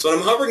 So when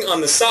I'm hovering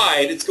on the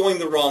side, it's going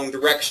the wrong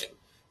direction.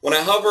 When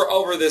I hover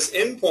over this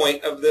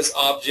endpoint of this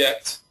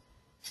object,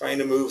 trying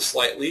to move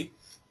slightly,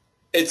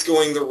 it's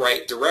going the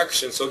right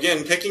direction. So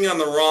again, picking on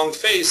the wrong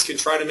face can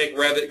try to make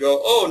Revit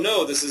go, oh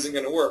no, this isn't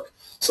going to work.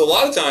 So a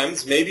lot of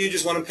times, maybe you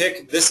just want to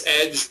pick this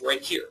edge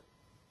right here.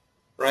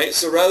 Right?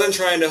 So rather than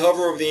trying to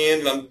hover over the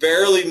end and I'm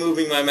barely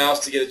moving my mouse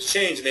to get it to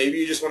change, maybe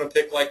you just want to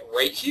pick like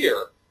right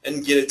here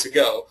and get it to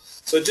go.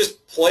 So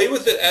just play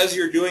with it as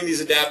you're doing these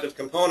adaptive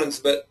components,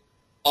 but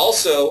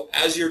also,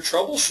 as you're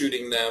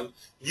troubleshooting them,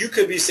 you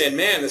could be saying,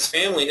 man, this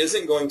family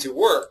isn't going to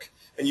work.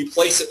 And you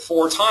place it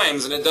 4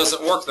 times and it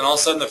doesn't work. Then all of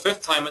a sudden the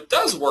 5th time it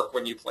does work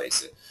when you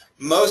place it.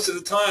 Most of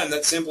the time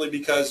that's simply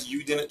because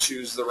you didn't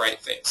choose the right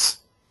face.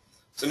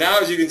 So now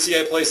as you can see,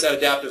 I place that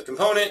adaptive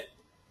component.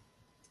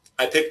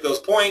 I pick those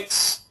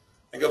points.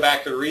 I go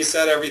back to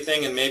reset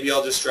everything, and maybe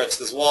I'll just stretch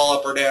this wall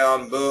up or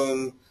down.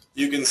 Boom.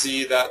 You can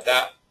see that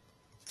that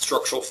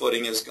structural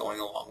footing is going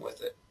along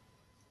with it.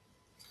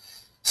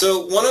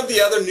 So one of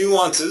the other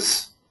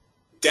nuances,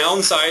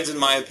 downsides in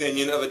my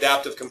opinion, of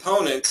adaptive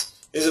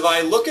components is if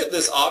I look at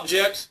this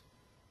object,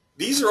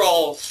 these are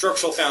all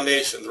structural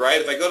foundations, right?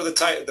 If I go to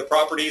the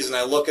properties and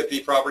I look at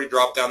the property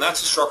drop down,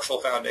 that's a structural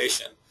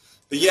foundation.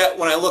 But yet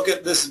when I look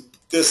at this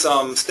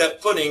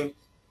step footing,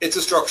 it's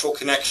a structural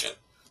connection.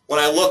 When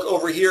I look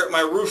over here at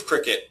my roof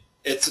cricket,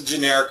 it's a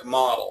generic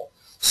model.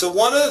 So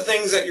one of the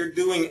things that you're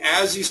doing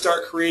as you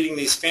start creating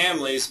these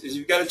families is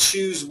you've got to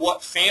choose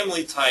what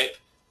family type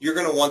you're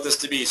going to want this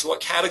to be. So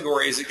what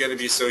category is it going to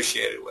be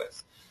associated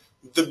with?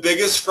 The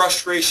biggest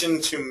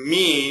frustration to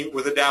me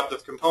with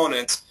adaptive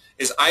components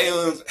is I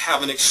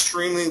have an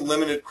extremely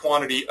limited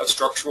quantity of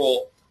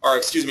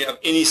of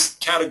any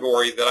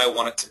category that I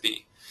want it to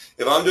be.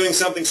 If I'm doing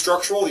something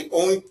structural, the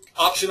only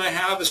option I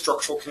have is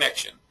structural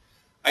connection.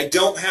 I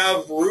don't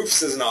have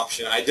roofs as an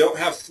option. I don't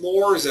have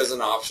floors as an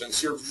option.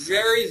 So you're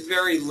very,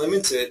 very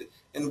limited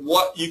in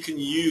what you can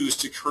use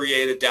to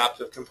create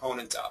adaptive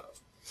components out of.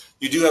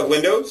 You do have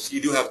windows, you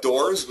do have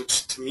doors,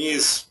 which to me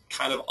is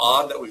kind of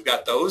odd that we've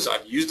got those.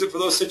 I've used it for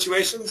those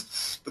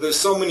situations, but there's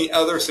so many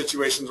other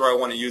situations where I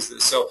want to use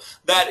this. So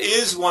that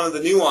is one of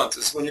the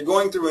nuances. When you're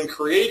going through and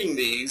creating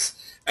these,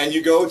 and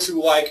you go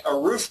to like a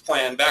roof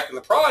plan back in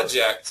the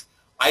project,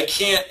 I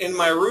can't, in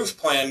my roof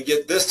plan,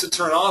 get this to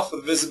turn off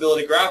with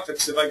visibility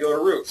graphics if I go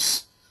to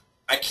roofs.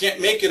 I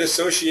can't make it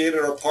associated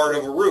or part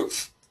of a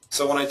roof.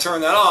 So when I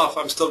turn that off,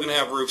 I'm still going to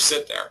have roof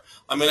sit there.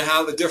 I'm going to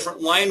have a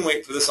different line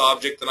weight for this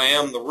object than I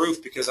am the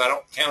roof because I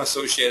can't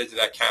associate it to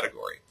that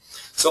category.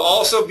 So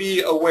also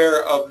be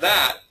aware of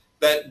that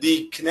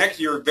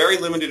you're very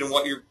limited in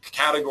what your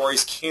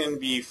categories can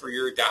be for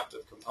your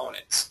adaptive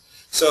components.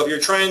 So if you're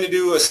trying to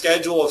do a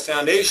schedule of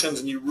foundations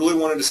and you really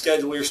wanted to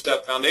schedule your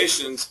step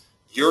foundations,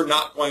 you're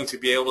not going to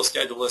be able to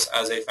schedule this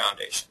as a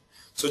foundation.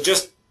 So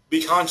just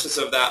be conscious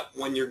of that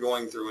when you're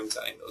going through and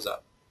setting those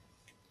up.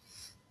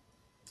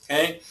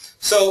 Okay,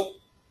 so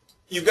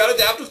you've got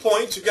adaptive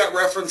points, you've got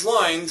reference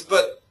lines,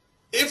 but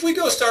if we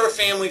go start a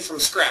family from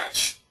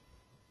scratch,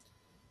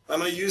 I'm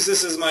going to use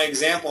this as my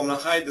example. I'm going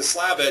to hide the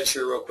slab edge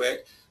here real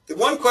quick. The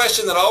one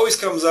question that always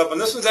comes up,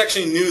 and this one's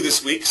actually new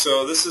this week,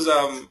 so this is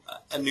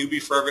a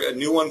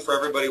new one for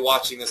everybody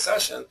watching this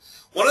session.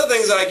 One of the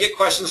things that I get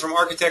questions from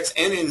architects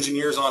and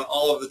engineers on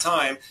all of the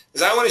time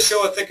is I want to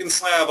show a thickened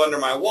slab under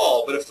my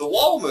wall, but if the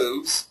wall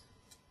moves,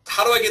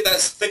 how do I get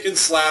that thickened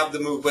slab to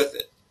move with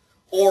it?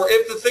 Or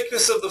if the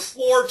thickness of the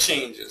floor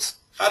changes,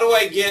 how do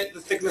I get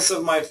the thickness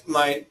of my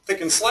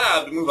thickened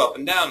slab to move up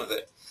and down with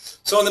it?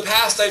 So in the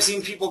past, I've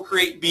seen people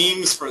create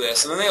beams for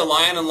this, and then they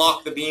align and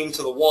lock the beam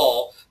to the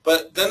wall,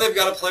 but then they've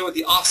got to play with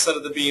the offset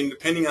of the beam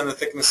depending on the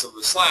thickness of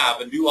the slab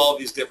and do all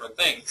these different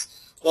things.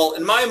 Well,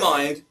 in my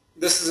mind,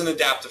 this is an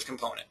adaptive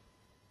component.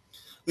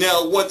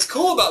 Now, what's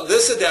cool about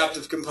this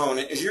adaptive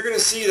component is you're going to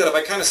see that if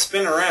I kind of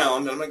spin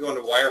around, and I'm going to go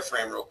into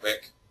wireframe real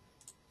quick,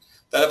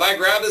 that if I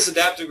grab this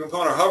adaptive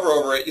component or hover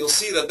over it, you'll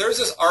see that there's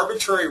this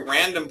arbitrary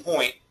random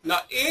point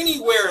not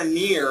anywhere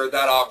near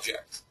that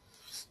object.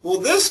 Well,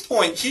 this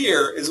point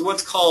here is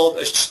what's called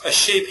a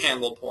shape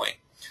handle point.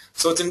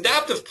 So it's an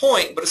adaptive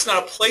point, but it's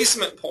not a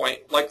placement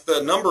point like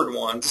the numbered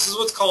ones. This is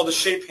what's called a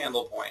shape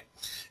handle point.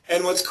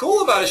 And what's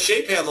cool about a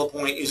shape handle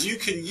point is you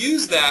can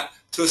use that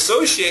to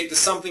associate to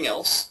something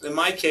else. In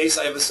my case,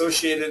 I have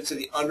associated it to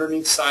the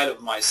underneath side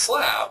of my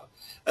slab.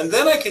 And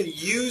then I can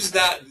use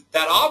that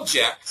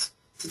object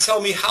to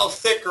tell me how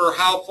thick or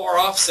how far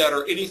offset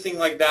or anything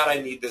like that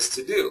I need this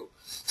to do.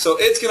 So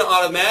it's going to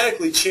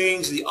automatically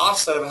change the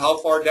offset of how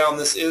far down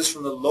this is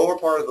from the lower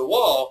part of the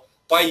wall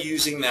by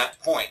using that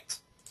point.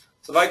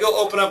 So if I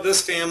go open up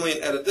this family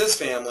and edit this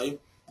family,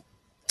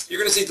 you're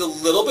going to see it's a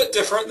little bit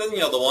different than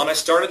the other one. I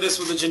started this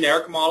with a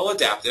generic model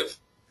adaptive.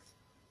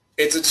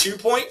 It's a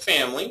 2-point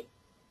family.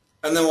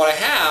 And then what I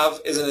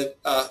have is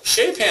a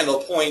shape handle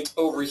point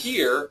over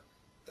here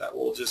that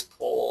will just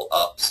pull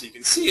up so you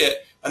can see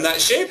it. And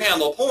that shape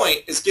handle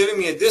point is giving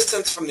me a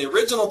distance from the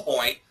original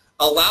point,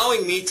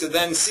 allowing me to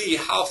then see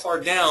how far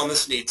down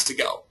this needs to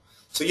go.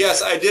 So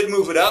yes, I did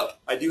move it up.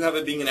 I do have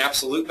it being an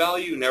absolute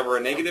value, never a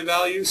negative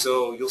value,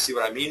 so you'll see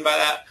what I mean by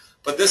that.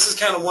 But this is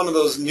kind of one of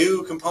those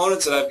new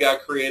components that I've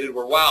got created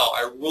where, wow,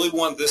 I really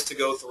want this to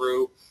go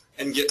through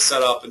and get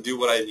set up and do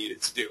what I need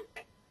it to do.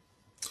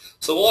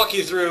 So we'll walk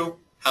you through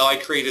how I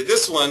created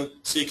this one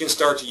so you can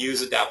start to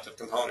use adaptive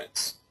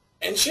components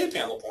and shape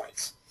handle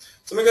points.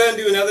 So I'm going to go ahead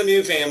and do another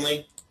new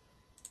family.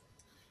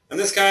 And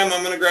this time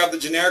I'm going to grab the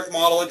generic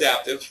model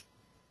adaptive.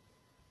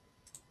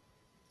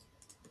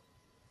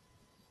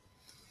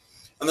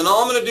 And then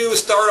all I'm going to do is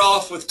start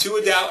off with two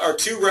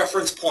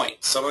reference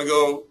points. So I'm going to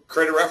go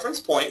create a reference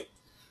point.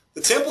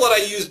 The template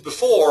I used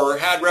before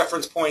had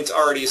reference points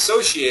already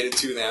associated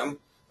to them,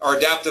 or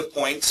adaptive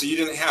points, so you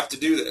didn't have to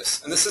do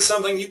this. And this is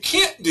something you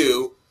can't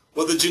do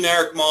with a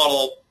generic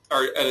model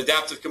or an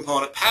adaptive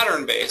component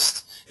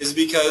pattern-based, is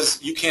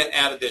because you can't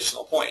add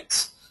additional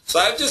points. So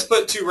I've just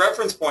put 2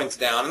 reference points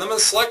down, and I'm going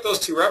to select those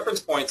 2 reference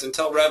points and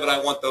tell Revit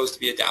I want those to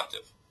be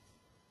adaptive.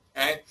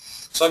 Okay?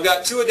 So I've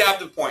got 2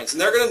 adaptive points,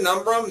 and they're going to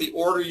number them the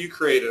order you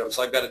created them.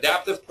 So I've got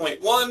adaptive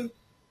point 1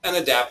 and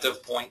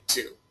adaptive point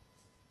 2.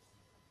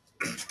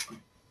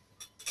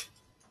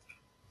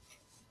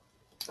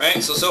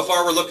 Right? So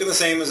far we're looking the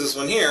same as this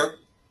one here.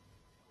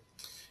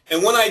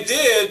 And when I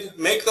did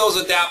make those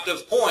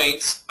adaptive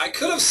points, I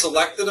could have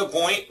selected a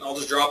point. I'll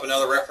just drop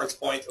another reference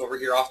point over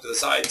here off to the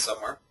side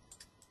somewhere.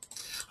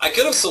 I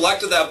could have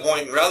selected that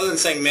point, and rather than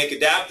saying make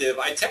adaptive,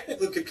 I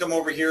technically could come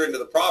over here into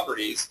the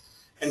properties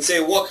and say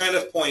what kind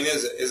of point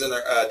is it? Is it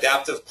an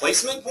adaptive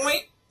placement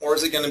point, or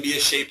is it going to be a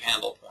shape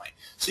handle point?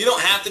 So you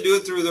don't have to do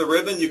it through the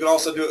ribbon. You can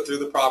also do it through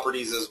the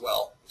properties as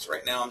well. So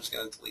right now I'm just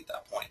going to delete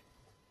that point.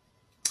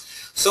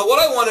 So what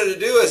I wanted to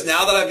do is,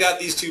 now that I've got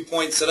these 2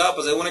 points set up,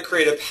 is I want to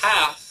create a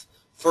path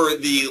for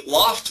the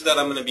loft that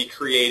I'm going to be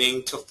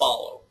creating to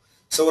follow.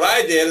 So what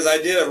I did is I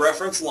did a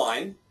reference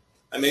line.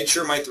 I made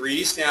sure my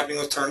 3D snapping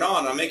was turned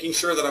on. I'm making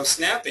sure that I'm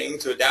snapping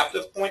to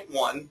adaptive point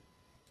 1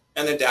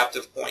 and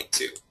adaptive point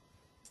 2.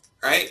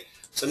 Right?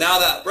 So now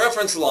that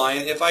reference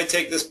line, if I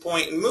take this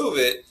point and move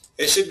it,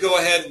 it should go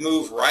ahead and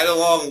move right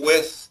along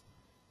with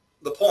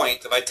the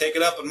point. If I take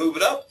it up and move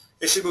it up,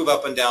 it should move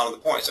up and down on the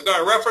point. So I've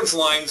got my reference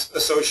lines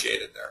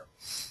associated there.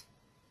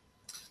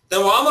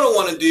 Then what I'm going to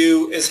want to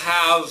do is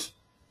have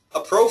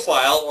a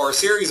profile or a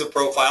series of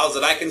profiles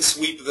that I can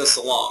sweep this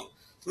along.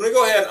 So I'm going to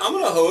go ahead, I'm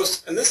going to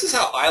host, and this is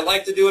how I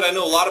like to do it. I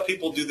know a lot of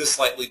people do this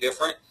slightly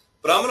different,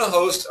 but I'm going to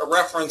host a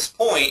reference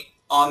point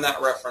on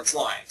that reference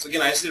line. So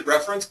again, I just did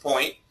reference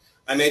point.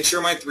 I made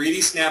sure my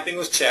 3D snapping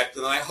was checked,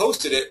 and then I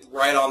hosted it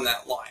right on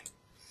that line.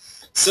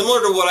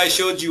 Similar to what I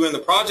showed you in the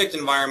project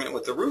environment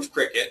with the roof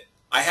cricket,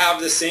 I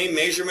have the same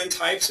measurement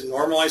types and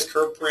normalized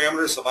curve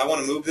parameters. So if I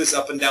want to move this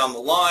up and down the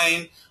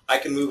line, I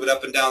can move it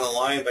up and down the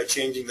line by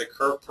changing the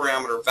curve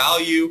parameter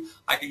value.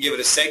 I can give it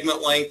a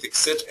segment length,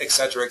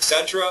 etc.,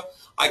 etc.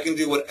 I can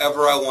do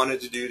whatever I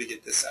wanted to do to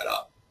get this set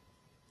up.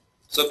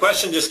 So a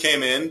question just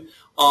came in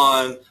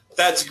on,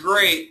 that's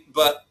great,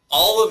 but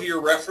all of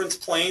your reference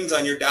planes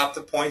on your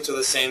adaptive points are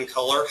the same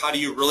color. How do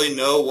you really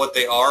know what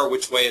they are,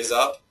 which way is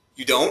up?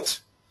 You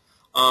don't.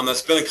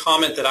 That's been a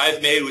comment that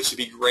I've made, which would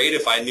be great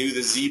if I knew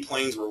the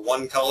Z-planes were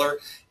one color.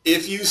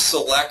 If you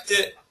select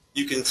it,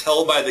 you can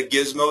tell by the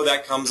gizmo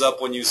that comes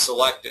up when you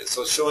select it.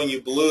 So it's showing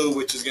you blue,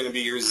 which is going to be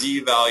your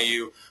Z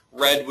value,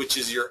 red, which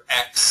is your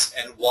X,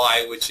 and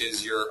Y, which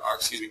is your,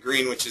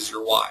 green, which is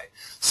your Y.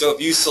 So if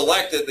you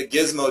select it, the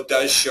gizmo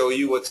does show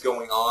you what's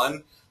going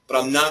on,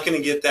 but I'm not going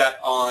to get that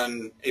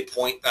on a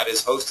point that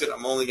is hosted.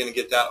 I'm only going to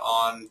get that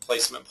on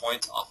placement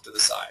points off to the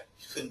side.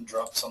 Couldn't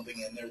drop something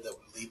in there that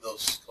would leave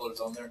those colors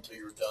on there until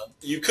you were done?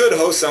 You could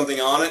host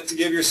something on it to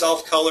give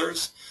yourself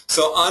colors.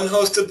 So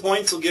unhosted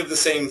points will give the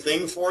same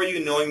thing for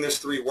you, knowing there's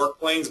 3 work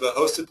planes, but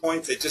hosted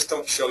points, they just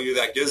don't show you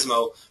that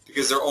gizmo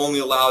because they're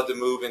only allowed to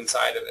move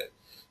inside of it.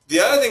 The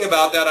other thing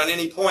about that on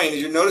any point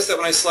is you notice that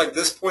when I select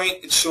this point,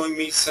 it's showing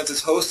me, since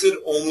it's hosted,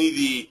 only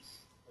the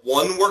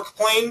 1 work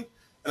plane.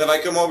 And if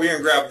I come over here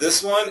and grab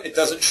this one, it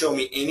doesn't show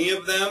me any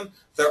of them.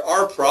 There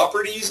are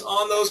properties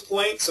on those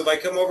planes. So if I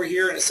come over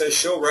here and it says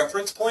show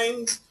reference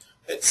planes,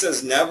 it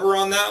says never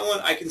on that one.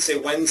 I can say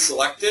when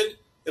selected,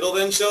 it'll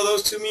then show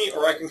those to me,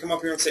 or I can come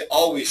up here and say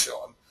always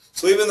show them.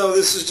 So even though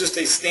this is just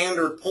a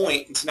standard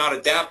point, it's not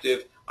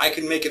adaptive, I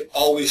can make it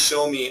always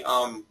show me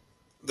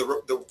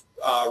the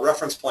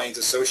reference planes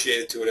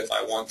associated to it if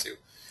I want to.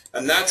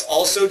 And that's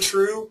also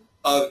true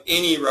of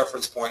any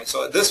reference point.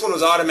 So this one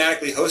was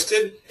automatically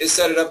hosted. It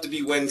set it up to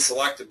be when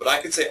selected, but I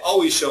could say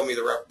always show me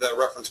the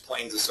reference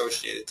planes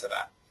associated to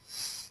that.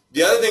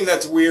 The other thing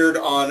that's weird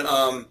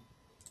on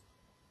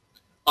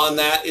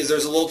that is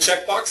there's a little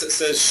checkbox that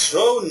says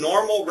show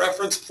normal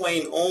reference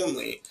plane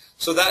only.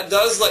 So that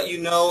does let you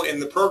know in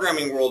the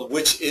programming world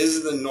which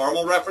is the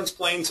normal reference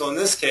plane. So in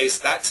this case,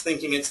 that's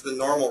thinking it's the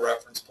normal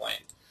reference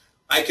plane.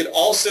 I could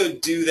also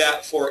do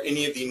that for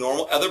any of the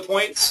normal other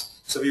points.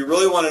 So if you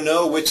really want to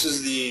know which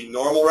is the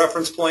normal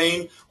reference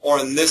plane, or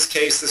in this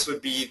case, this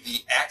would be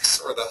the X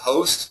or the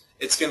host,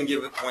 it's going to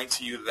give a point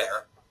to you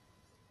there.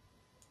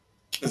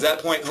 Is that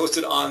point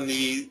hosted on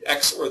the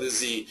X or the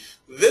Z?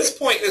 This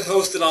point is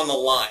hosted on the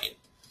line.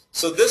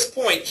 So this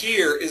point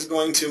here is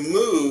going to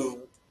move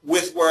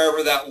with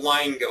wherever that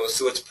line goes.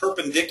 So it's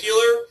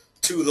perpendicular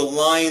to the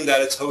line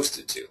that it's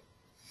hosted to.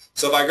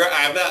 So if I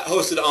have that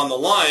hosted on the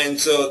line,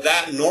 so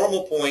that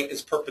normal point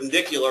is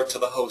perpendicular to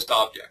the host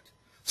object.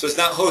 So it's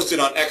not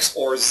hosted on X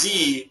or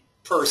Z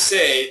per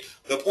se.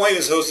 The point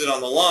is hosted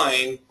on the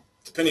line.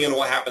 Depending on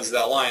what happens to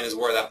that line is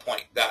where that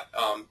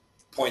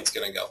point's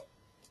going to go.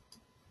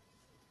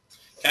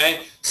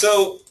 Okay,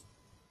 so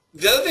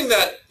the other thing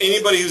that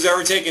anybody who's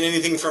ever taken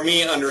anything from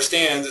me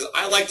understands is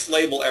I like to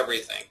label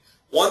everything.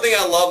 One thing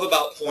I love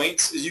about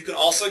points is you can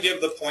also give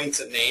the points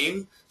a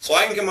name. So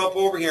I can come up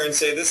over here and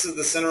say this is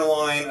the center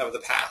line of the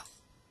path.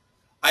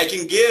 I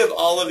can give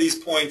all of these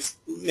points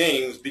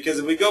names because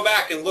if we go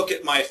back and look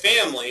at my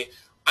family,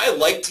 I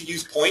like to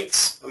use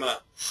points. I'm going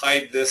to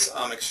hide this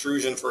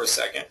extrusion for a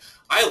second.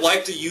 I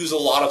like to use a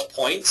lot of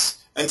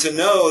points and to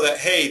know that,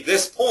 hey,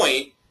 this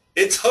point,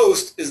 its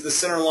host is the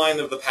center line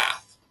of the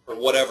path or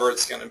whatever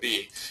it's going to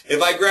be.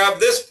 If I grab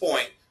this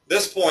point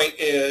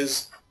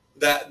is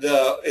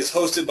is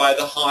hosted by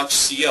the haunch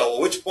CL.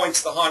 Well, which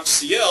point's the haunch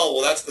CL?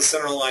 Well, that's the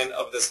center line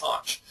of this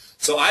haunch.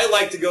 So I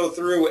like to go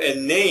through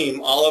and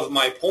name all of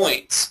my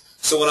points.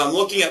 So when I'm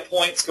looking at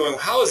points going,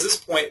 how is this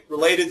point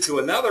related to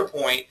another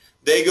point,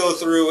 they go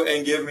through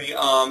and give me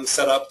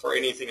setup for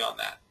anything on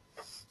that.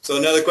 So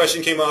another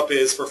question came up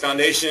is for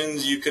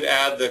foundations, you could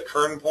add the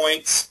kern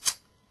points.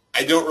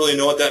 I don't really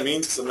know what that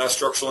means because I'm not a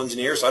structural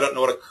engineer, so I don't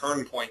know what a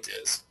kern point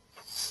is.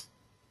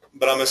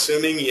 But I'm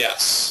assuming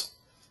yes.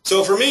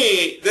 So for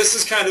me, this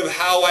is kind of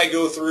how I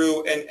go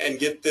through and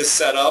get this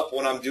set up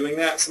when I'm doing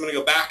that. So I'm going to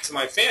go back to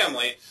my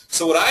family.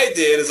 So what I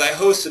did is I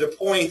hosted a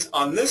point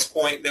on this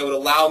point that would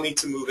allow me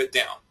to move it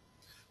down.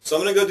 So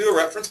I'm going to go do a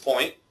reference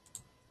point.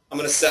 I'm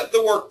going to set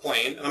the work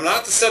plane. And I'm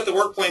not to set the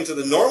work plane to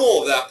the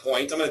normal of that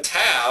point. I'm going to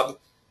tab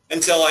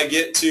until I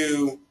get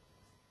to,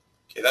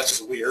 okay, that's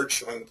just weird,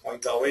 showing the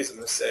point always. I'm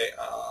going to say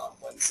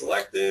when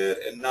selected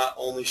and not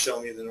only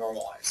show me the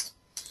normalized.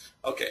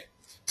 Okay.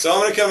 So I'm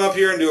going to come up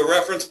here and do a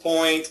reference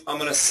point. I'm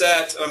going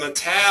to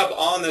tab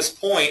on this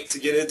point to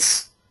get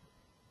its,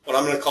 what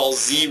I'm going to call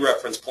Z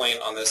reference plane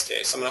on this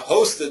case. I'm going to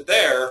host it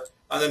there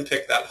and then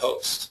pick that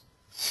host.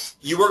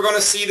 You are going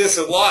to see this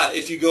a lot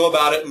if you go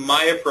about it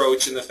my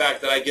approach and the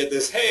fact that I get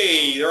this,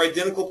 hey, they're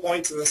identical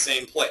points in the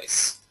same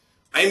place.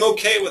 I'm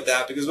okay with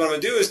that because what I'm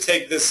going to do is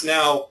take this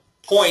now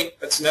point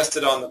that's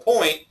nested on the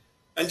point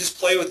and just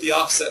play with the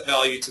offset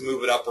value to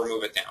move it up or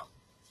move it down.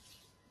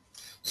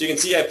 So you can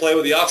see I play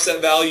with the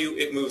offset value,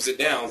 it moves it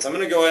down. So I'm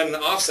going to go ahead and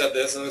offset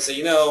this and I'm going to say,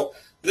 you know,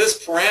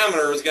 this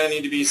parameter is going to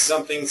need to be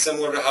something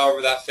similar to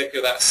however that thick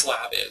of that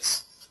slab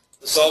is.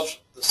 So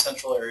the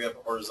central area of a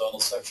horizontal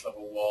section of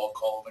a wall,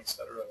 column,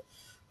 etc.,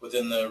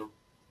 within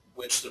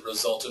which the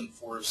resultant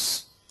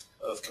force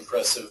of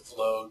compressive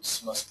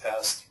loads must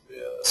pass through.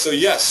 So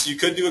yes, you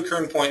could do a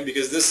kern point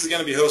because this is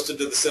going to be hosted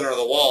to the center of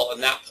the wall,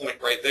 and that point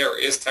right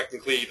there is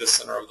technically the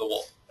center of the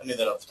wall. I knew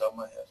that off the top of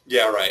my head.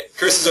 Yeah, right.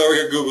 Chris is over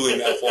here Googling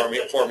that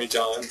for me,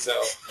 John. So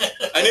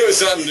I knew it was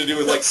something to do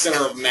with like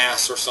center of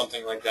mass or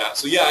something like that.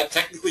 So yeah,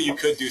 technically you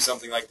could do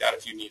something like that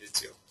if you needed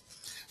to.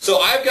 So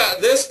I've got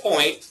this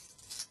point,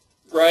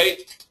 right?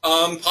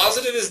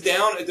 Positive is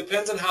down. It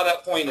depends on how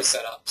that point is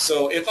set up.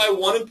 So if I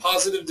wanted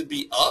positive to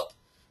be up,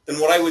 then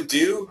what I would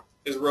do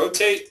is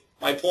rotate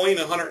my point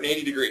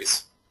 180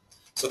 degrees.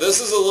 So this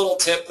is a little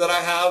tip that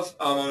I have.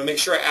 I'm going to make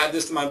sure I add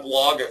this to my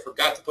blog. I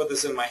forgot to put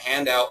this in my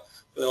handout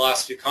for the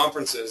last few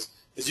conferences,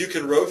 is you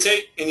can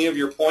rotate any of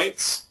your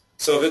points.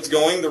 So if it's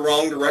going the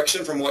wrong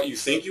direction from what you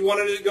think you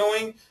wanted it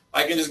going,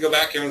 I can just go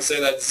back here and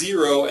say that's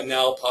 0 and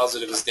now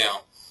positive is down.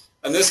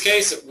 In this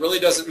case, it really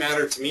doesn't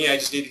matter to me. I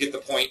just need to get the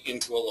point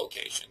into a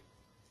location.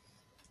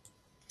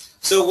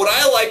 So what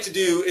I like to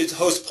do is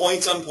host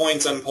points on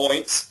points on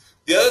points.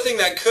 The other thing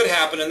that could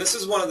happen, and this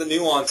is one of the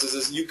nuances,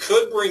 is you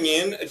could bring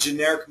in a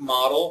generic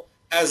model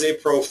as a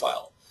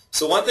profile.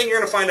 So one thing you're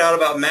going to find out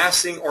about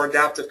masking or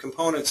adaptive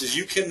components is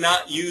you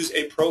cannot use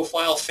a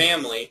profile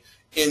family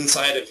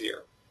inside of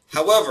here.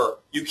 However,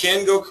 you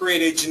can go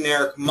create a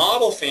generic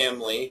model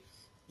family,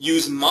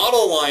 use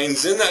model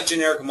lines in that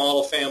generic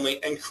model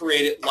family, and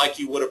create it like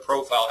you would a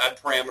profile,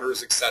 add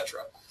parameters,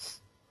 etc.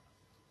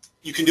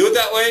 You can do it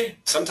that way.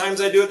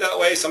 Sometimes I do it that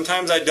way.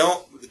 Sometimes I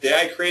don't. The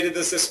day I created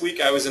this week,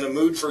 I was in a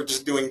mood for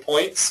just doing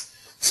points.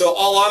 So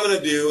all I'm going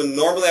to do, and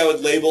normally I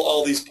would label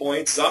all these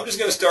points, so I'm just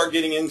going to start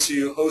getting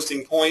into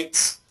hosting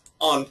points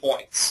on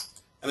points.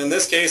 And in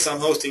this case, I'm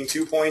hosting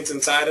 2 points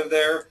inside of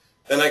there.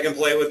 Then I can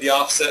play with the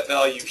offset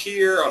value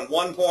here on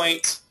 1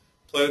 point,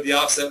 play with the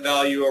offset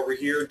value over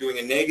here, doing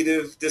a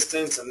negative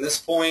distance on this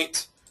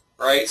point,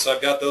 right? So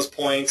I've got those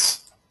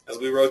points as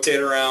we rotate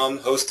around,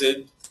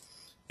 hosted.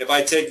 If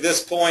I take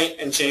this point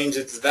and change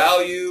its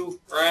value,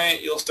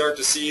 right, you'll start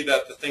to see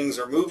that the things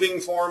are moving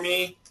for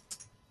me.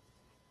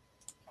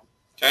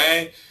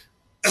 Okay.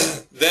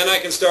 Then I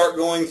can start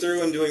going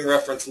through and doing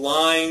reference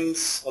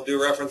lines. I'll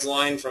do a reference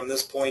line from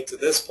this point to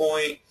this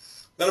point.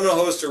 Then I'm going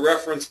to host a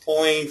reference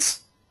point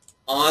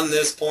on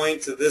this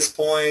point to this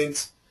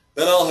point.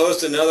 Then I'll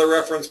host another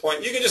reference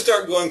point. You can just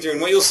start going through,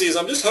 and what you'll see is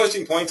I'm just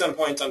hosting points on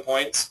points on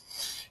points.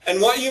 And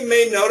what you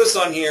may notice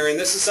on here, and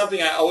this is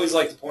something I always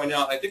like to point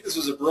out, I think this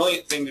was a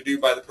brilliant thing to do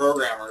by the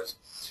programmers.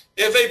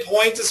 If a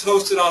point is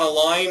hosted on a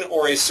line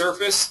or a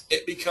surface,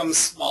 it becomes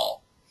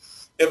small.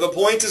 If a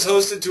point is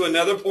hosted to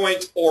another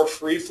point or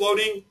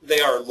free-floating, they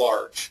are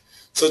large.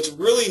 So it's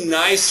really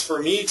nice for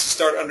me to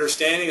start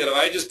understanding that if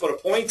I just put a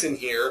point in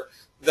here,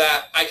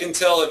 that I can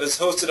tell if it's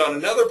hosted on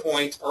another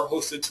point or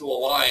hosted to a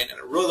line, and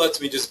it really lets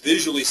me just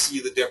visually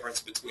see the difference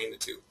between the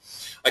two.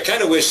 I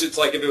kind of wish it's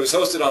like if it was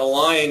hosted on a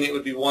line, it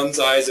would be one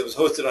size, if it was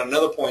hosted on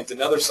another point,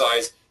 another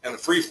size, and the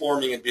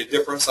free-forming would be a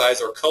different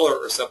size or color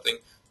or something.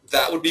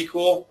 That would be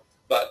cool,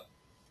 but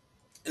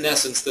in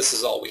essence, this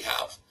is all we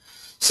have.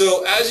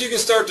 So as you can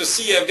start to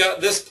see, I've got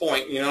this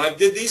point, I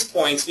did these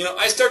points,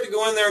 I start to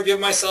go in there and give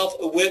myself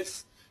a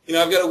width,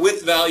 I've got a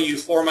width value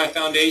for my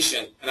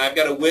foundation, and I've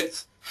got a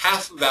width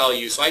half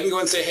value, so I can go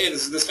and say, hey,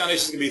 this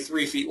foundation is going to be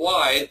 3 feet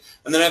wide,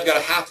 and then I've got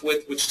a half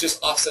width, which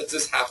just offsets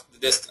this half the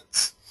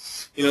distance.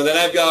 Then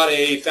I've got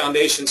a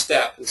foundation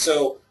step, and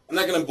so I'm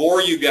not going to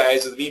bore you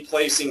guys with me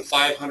placing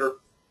 500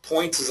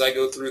 points as I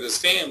go through this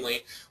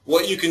family.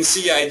 What you can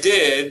see I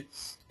did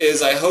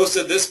is I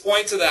hosted this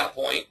point to that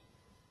point,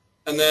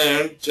 and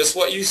then just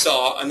what you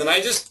saw, and then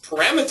I just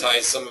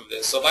parameterized some of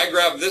this. So if I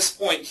grab this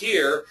point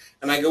here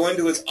and I go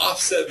into its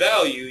offset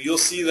value, you'll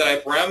see that I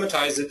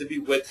parameterized it to be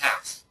width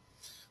half.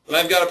 And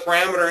I've got a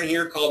parameter in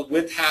here called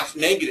width half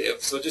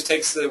negative, so it just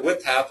takes the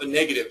width half and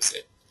negatives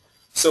it.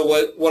 So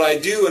what I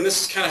do, and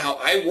this is kind of how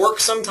I work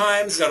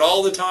sometimes, not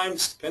all the time,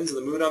 just depends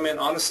on the mood I'm in,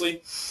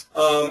 honestly.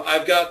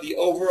 I've got the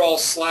overall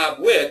slab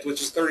width,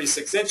 which is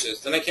 36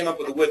 inches. Then I came up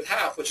with a width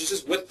half, which is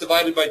just width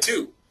divided by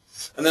 2.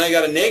 And then I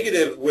got a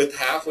negative width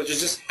half, which is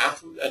just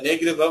half a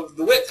negative of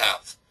the width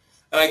half.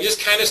 And I just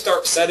kind of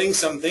start setting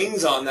some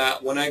things on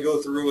that when I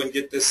go through and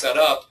get this set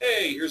up.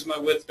 Hey, here's my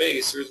width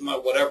base, here's my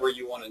whatever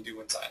you want to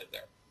do inside of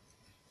there.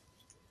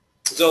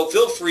 So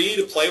feel free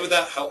to play with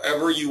that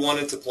however you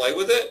wanted to play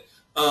with it.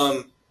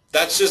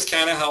 That's just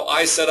kind of how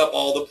I set up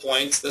all the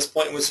points. This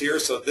point was here,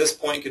 so this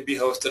point could be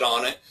hosted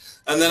on it.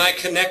 And then I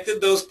connected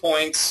those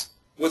points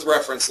with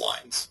reference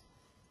lines.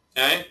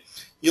 Okay?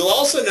 You'll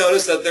also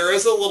notice that there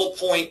is a little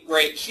point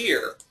right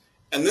here.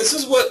 And this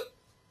is what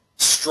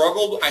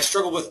I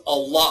struggled with a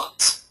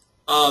lot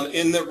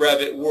in the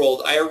Revit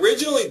world. I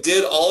originally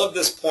did all of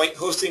this point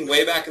hosting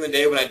way back in the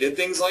day when I did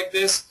things like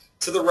this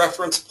to the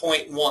reference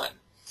point 1.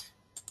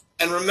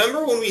 And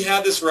remember when we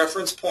had this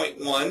reference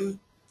point 1,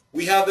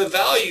 we have the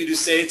value to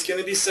say it's going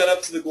to be set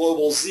up to the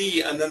global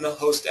Z and then the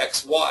host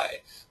XY.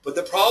 But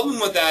the problem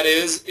with that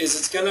is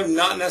it's going to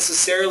not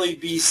necessarily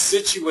be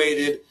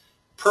situated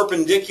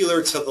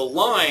perpendicular to the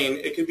line.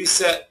 It could be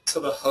set to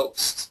the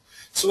host.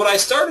 So what I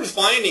started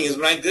finding is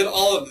when I did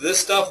all of this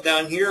stuff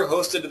down here,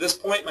 hosted to this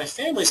point, my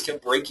families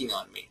kept breaking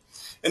on me.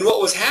 And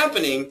what was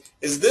happening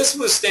is this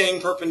was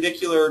staying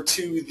perpendicular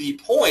to the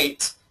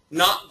point,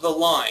 not the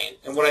line.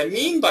 And what I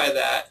mean by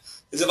that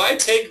is if I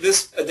take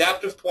this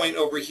adaptive point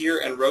over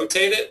here and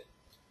rotate it,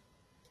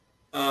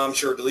 I'm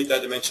sure delete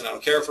that dimension, I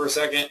don't care for a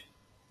second.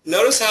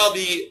 Notice how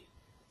the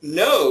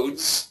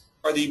nodes,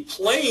 or the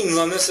planes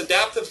on this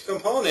adaptive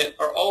component,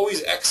 are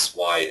always X,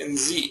 Y, and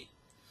Z.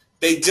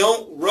 They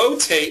don't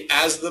rotate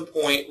as the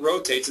point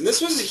rotates. And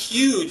this was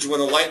huge when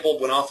the light bulb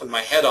went off in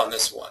my head on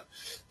this one.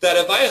 That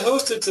if I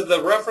hosted to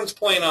the reference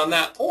plane on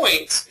that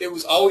point, it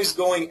was always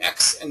going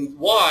X and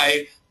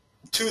Y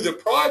to the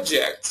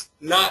project,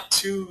 not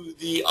to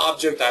the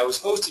object I was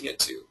hosting it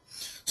to.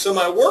 So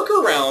my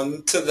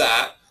workaround to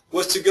that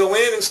was to go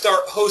in and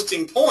start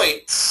hosting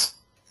points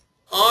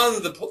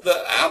on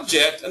the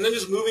object and then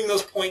just moving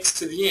those points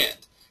to the end.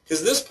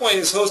 Because this point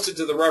is hosted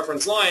to the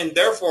reference line,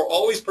 therefore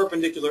always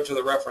perpendicular to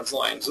the reference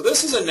line. So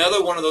this is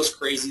another one of those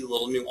crazy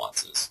little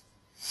nuances.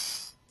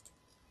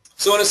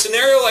 So in a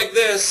scenario like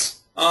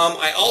this,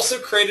 I also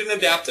created an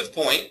adaptive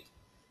point.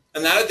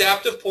 And that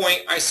adaptive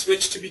point I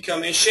switched to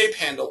become a shape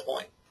handle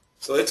point.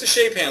 So it's a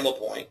shape handle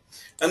point.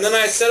 And then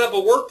I set up a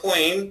work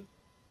plane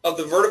of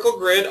the vertical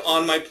grid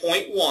on my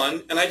point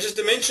 1, and I just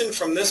dimensioned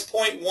from this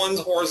point 1's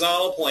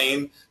horizontal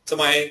plane to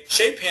my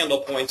shape handle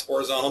point's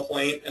horizontal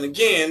plane, and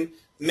again,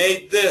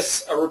 made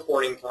this a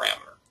reporting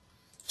parameter.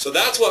 So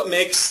that's what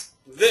makes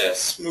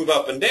this move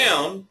up and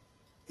down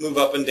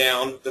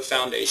the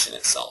foundation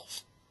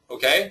itself.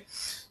 Okay?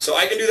 So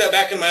I can do that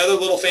back in my other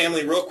little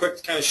family real quick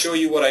to kind of show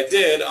you what I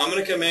did. I'm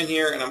going to come in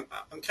here, and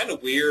I'm kind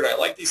of weird. I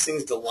like these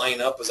things to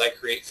line up as I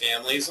create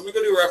families. I'm going to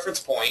go do a reference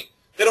point.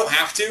 They don't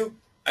have to.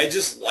 I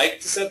just like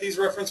to set these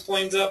reference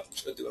planes up. I'm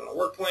just going to do it on a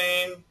work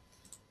plane.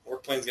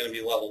 Work plane is going to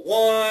be level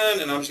 1,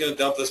 and I'm just going to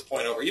dump this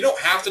point over. You don't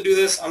have to do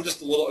this. I'm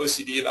just a little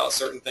OCD about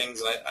certain things,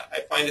 and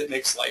I find it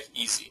makes life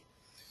easy.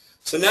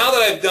 So now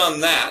that I've done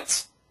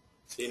that,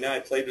 see, now I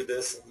played with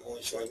this. I'm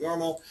only showing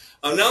normal.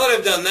 Now that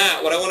I've done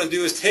that, what I want to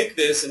do is take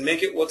this and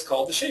make it what's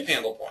called the shape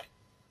handle point.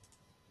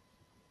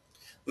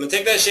 I'm going to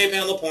take that shape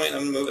handle point and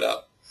I'm going to move it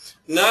up.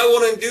 Now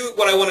what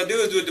I want to do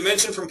is do a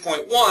dimension from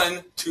point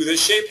 1 to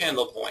this shape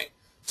handle point.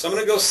 So I'm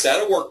going to go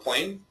set a work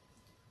plane.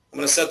 I'm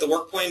going to set the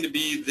work plane to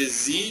be the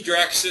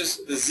z-axis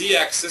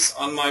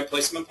on my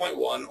placement point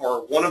 1,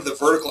 or one of the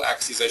vertical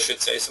axes I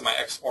should say, so my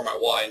x or my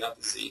y, not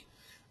the z.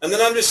 And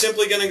then I'm just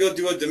simply going to go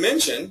do a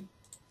dimension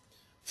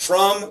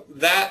from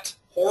that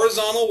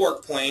horizontal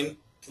work plane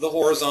to the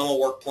horizontal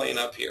work plane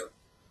up here.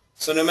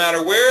 So no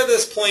matter where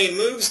this plane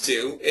moves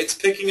to, it's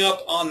picking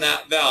up on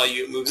that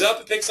value. It moves up,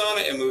 it picks on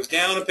it. It moves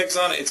down, it picks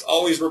on it. It's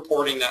always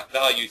reporting that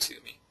value to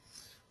me.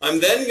 I'm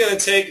then going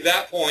to take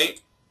that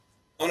point.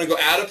 I'm going to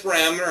go add a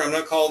parameter. I'm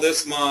going to call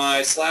this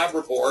my slab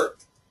report.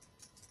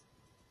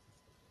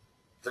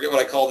 Forget what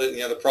I called it in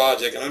the other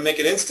project. I'm going to make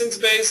it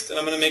instance-based, and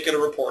I'm going to make it a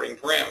reporting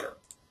parameter.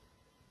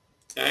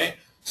 Okay?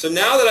 So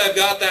now that I've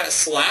got that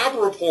slab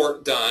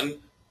report done,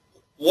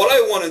 what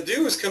I want to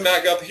do is come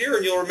back up here,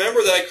 and you'll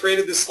remember that I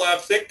created this slab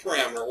thick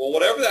parameter. Well,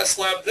 whatever that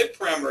slab thick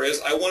parameter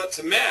is, I want it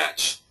to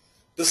match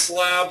the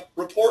slab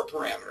report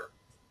parameter.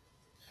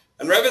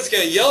 And Revit's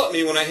going to yell at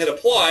me when I hit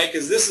apply,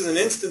 because this is an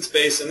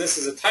instance-based and this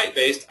is a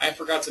type-based. I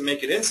forgot to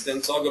make it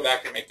instance, so I'll go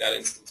back and make that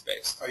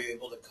instance-based. Are you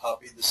able to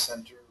copy the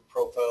center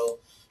profile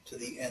to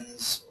the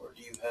ends, or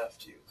do you have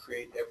to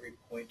create every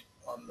point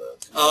on the...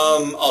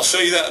 I'll show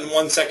you that in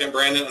 1 second,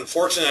 Brandon.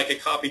 Unfortunately, I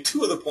could copy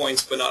 2 of the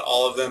points, but not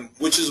all of them,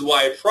 which is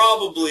why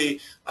probably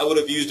I would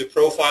have used a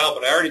profile,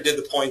 but I already did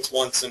the points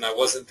once, and I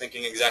wasn't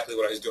thinking exactly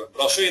what I was doing.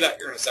 But I'll show you that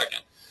here in a second.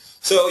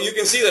 So you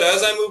can see that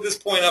as I move this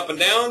point up and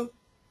down,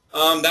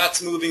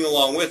 that's moving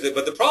along with it.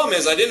 But the problem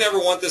is I didn't ever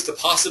want this to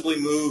possibly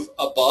move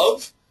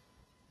above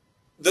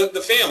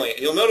the family.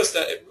 You'll notice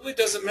that it really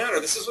doesn't matter.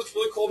 This is what's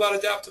really cool about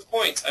adaptive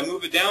points. I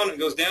move it down, it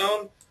goes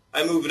down.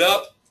 I move it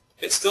up,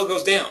 it still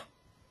goes down.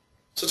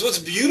 So it's what's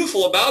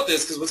beautiful about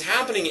this, because what's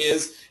happening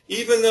is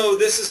even though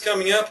this is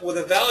coming up with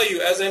a value,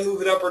 as I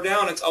move it up or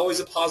down, it's always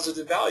a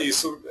positive value.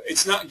 So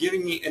it's not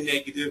giving me a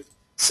negative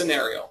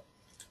scenario.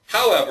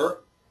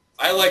 However,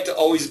 I like to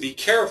always be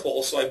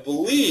careful, so I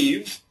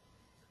believe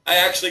I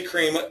actually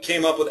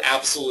came up with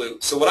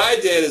absolute. So what I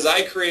did is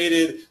I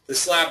created the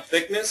slab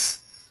thickness,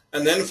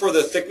 and then for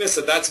the thickness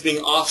that's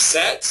being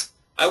offset,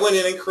 I went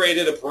in and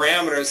created a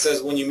parameter that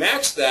says when you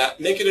match that,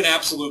 make it an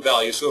absolute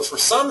value. So if for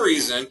some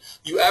reason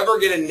you ever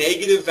get a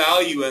negative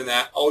value in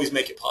that, always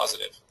make it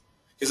positive.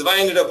 Because if I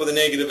ended up with a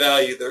negative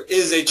value, there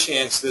is a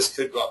chance this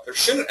could go up. There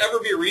shouldn't ever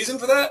be a reason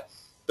for that,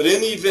 but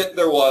in the event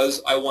there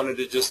was, I wanted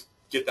to just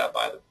get that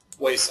by the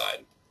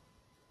wayside.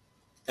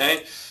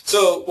 Okay?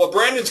 So what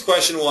Brandon's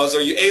question was,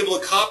 are you able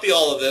to copy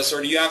all of this,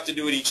 or do you have to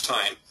do it each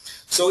time?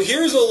 So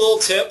here's a little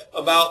tip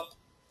about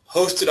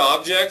hosted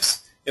objects.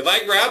 If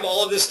I grab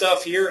all of this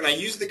stuff here and I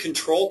use the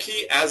control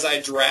key as I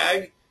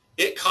drag,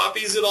 it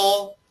copies it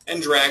all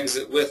and drags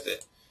it with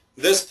it.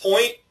 This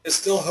point is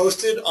still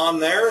hosted on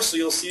there, so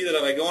you'll see that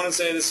if I go in and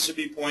say this should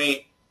be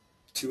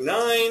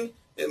 0.29,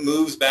 it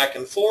moves back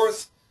and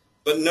forth.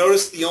 But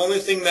notice the only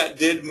thing that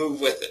did move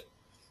with it.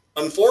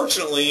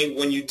 Unfortunately,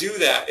 when you do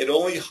that, it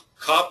only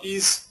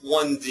copies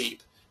one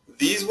deep.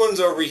 These ones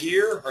over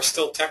here are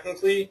still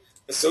technically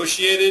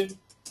associated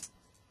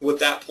with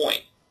that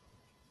point.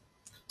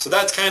 So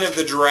that's kind of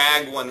the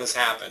drag when this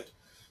happened.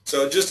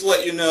 So just to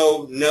let you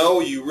know, no,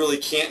 you really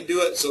can't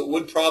do it. So it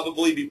would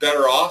probably be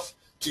better off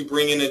to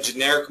bring in a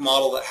generic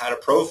model that had a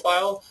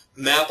profile,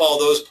 map all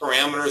those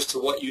parameters to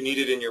what you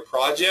needed in your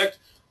project.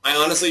 I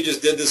honestly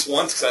just did this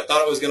once because I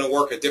thought it was going to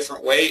work a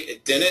different way.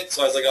 It didn't,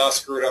 so I was like, oh,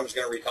 screw it, I'm just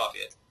going to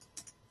recopy it.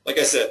 Like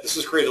I said, this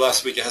was created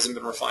last week. It hasn't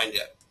been refined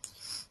yet.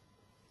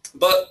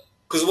 But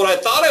because what I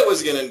thought I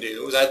was going to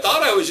do is I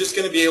thought I was just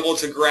going to be able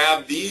to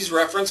grab these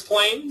reference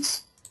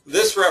planes,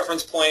 this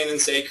reference plane,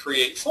 and say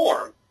create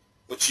form,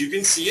 which you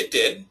can see it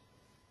did.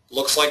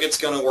 Looks like it's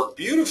going to work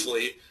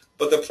beautifully.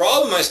 But the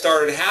problem I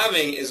started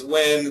having is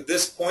when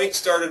this point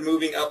started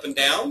moving up and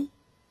down,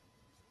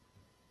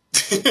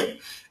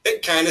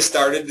 it kind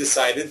of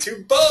decided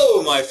to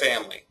bow my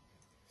family.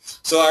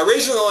 So I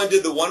originally only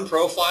did the one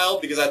profile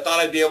because I thought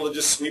I'd be able to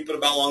just sweep it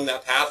about along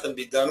that path and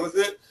be done with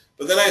it.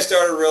 But then I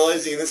started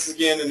realizing, and this is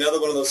again another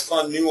one of those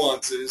fun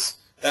nuances,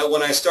 that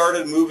when I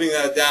started moving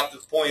that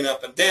adaptive point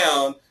up and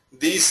down,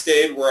 these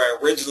stayed where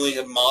I originally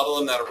had modeled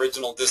them, that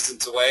original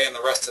distance away, and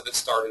the rest of it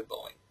started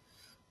bowing.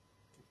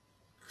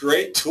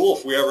 Great tool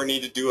if we ever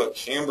need to do a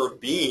cambered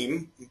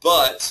beam,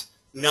 but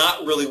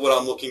not really what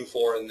I'm looking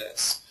for in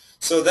this.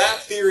 So that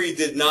theory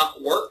did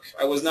not work.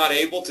 I was not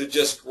able to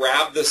just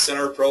grab the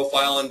center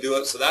profile and do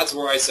it. So that's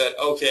where I said,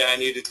 okay, I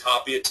need to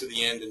copy it to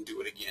the end and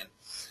do it again.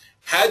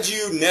 Had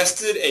you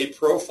nested a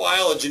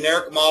profile, a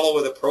generic model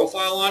with a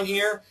profile on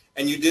here,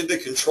 and you did the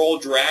control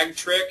drag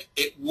trick,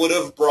 it would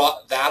have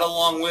brought that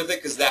along with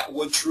it because that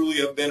would truly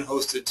have been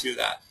hosted to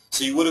that.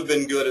 So you would have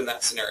been good in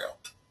that scenario.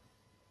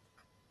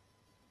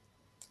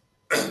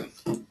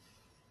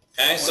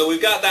 Okay, so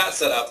we've got that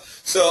set up.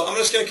 So I'm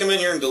just going to come in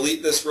here and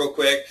delete this real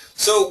quick.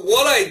 So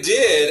what I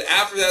did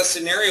after that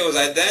scenario is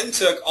I then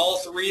took all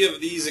three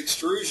of these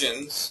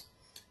extrusions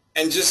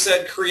and just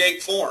said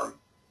create form.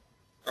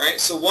 All right,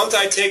 so once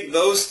I take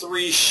those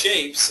three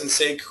shapes and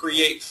say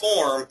create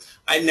form,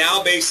 I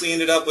now basically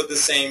ended up with the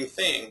same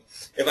thing.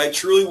 If I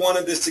truly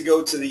wanted this to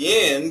go to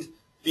the end,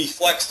 be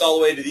flexed all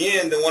the way to the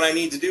end, then what I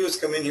need to do is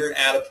come in here and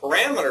add a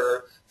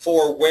parameter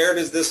for where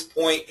does this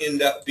point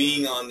end up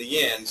being on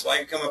the end. So I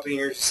can come up in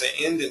here and say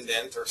end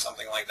indent or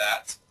something like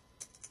that.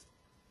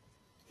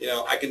 You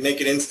know, I could make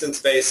it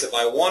instance-based if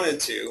I wanted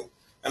to,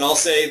 and I'll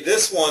say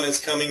this one is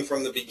coming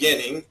from the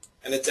beginning,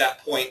 and it's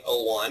at point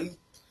 01.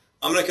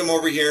 I'm going to come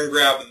over here and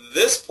grab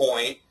this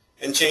point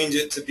and change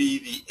it to be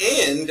the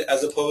end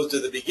as opposed to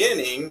the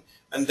beginning,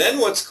 and then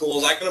what's cool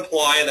is I can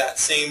apply that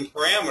same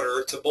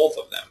parameter to both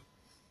of them.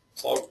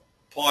 So I'll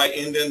apply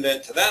end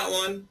indent to that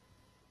one.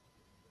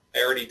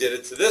 I already did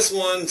it to this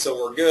one, so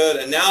we're good.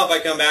 And now if I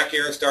come back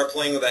here and start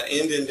playing with that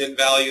end indent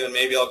value, and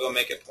maybe I'll go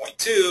make it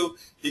 0.2,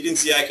 you can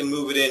see I can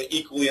move it in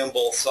equally on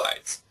both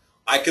sides.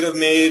 I could have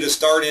made a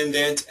start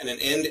indent and an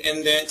end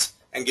indent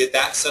and get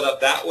that set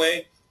up that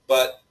way,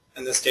 but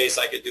in this case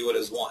I could do it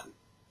as one.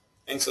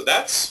 And so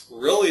that's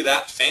really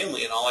that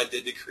family and all I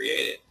did to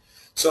create it.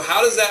 So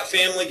how does that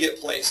family get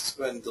placed?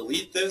 Go ahead and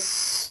delete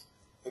this.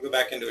 We'll go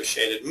back into a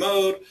shaded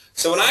mode.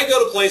 So when I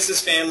go to place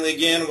this family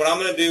again, what I'm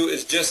going to do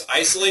is just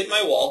isolate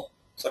my wall.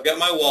 So I've got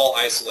my wall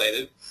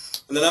isolated.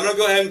 And then I'm going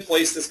to go ahead and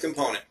place this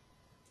component.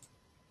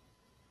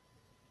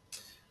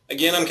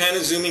 Again, I'm kind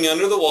of zooming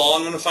under the wall.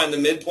 I'm going to find the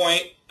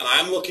midpoint, and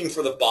I'm looking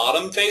for the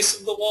bottom face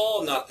of the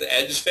wall, not the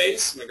edge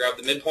face. I'm going to grab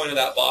the midpoint of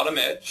that bottom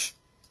edge.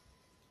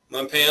 I'm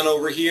going to pan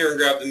over here and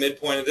grab the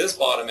midpoint of this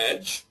bottom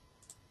edge.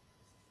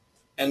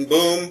 And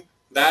boom,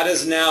 that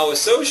is now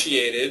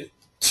associated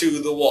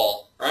to the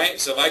wall.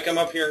 Right? So if I come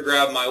up here and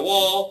grab my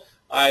wall,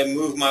 I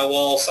move my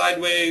wall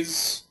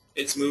sideways,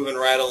 it's moving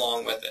right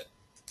along with it.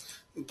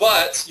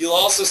 But you'll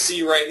also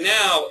see right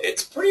now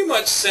it's pretty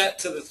much set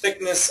to the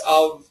thickness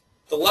of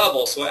the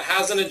level, so it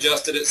hasn't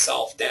adjusted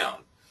itself down.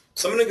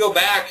 So I'm going to go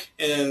back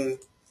and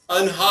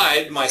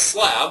unhide my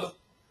slab.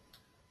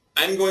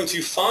 I'm going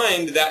to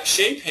find that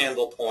shape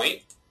handle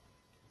point.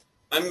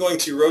 I'm going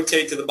to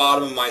rotate to the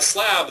bottom of my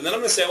slab, and then I'm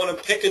going to say I want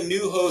to pick a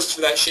new host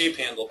for that shape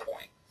handle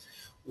point.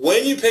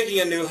 When you're picking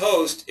a new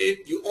host,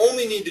 you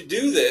only need to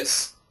do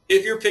this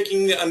if you're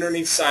picking the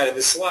underneath side of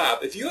the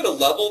slab. If you had a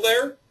level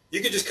there,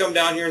 you could just come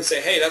down here and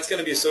say, hey, that's going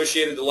to be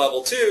associated to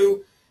level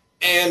 2,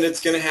 and it's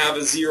going to have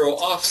a 0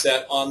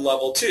 offset on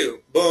level 2.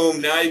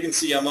 Boom, now you can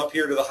see I'm up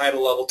here to the height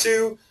of level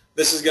 2.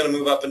 This is going to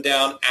move up and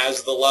down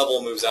as the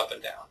level moves up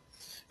and down.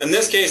 In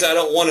this case, I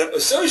don't want it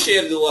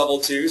associated to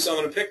level 2, so I'm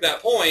going to pick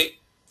that point,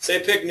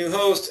 say pick new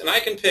host, and I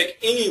can pick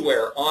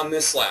anywhere on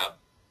this slab.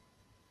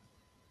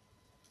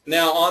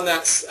 Now, on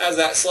that, as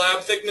that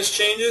slab thickness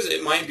changes,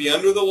 it might be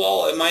under the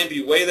wall, it might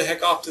be way the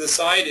heck off to the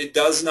side, it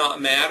does not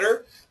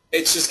matter.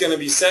 It's just going to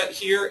be set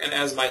here, and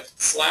as my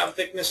slab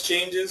thickness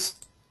changes,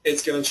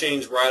 it's going to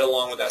change right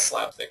along with that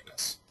slab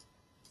thickness.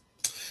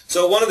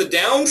 So one of the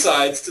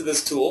downsides to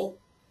this tool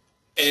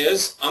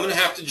is I'm going to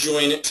have to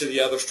join it to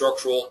the other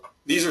structural.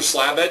 These are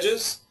slab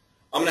edges.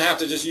 I'm going to have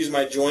to just use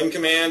my join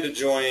command to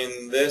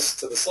join this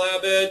to the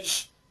slab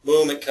edge.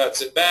 Boom, it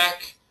cuts it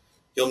back.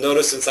 You'll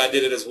notice since I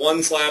did it as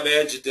one slab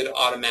edge, it did it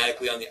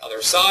automatically on the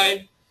other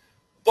side.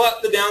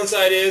 But the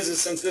downside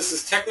is since this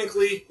is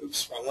technically,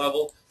 oops, wrong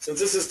level, since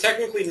this is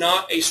technically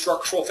not a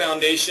structural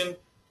foundation,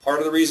 part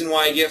of the reason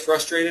why I get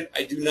frustrated,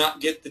 I do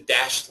not get the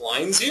dashed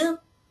lines here.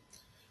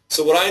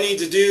 So what I need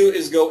to do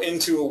is go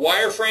into a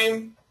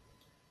wireframe,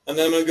 and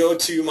then I'm going to go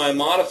to my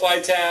Modify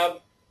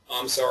tab,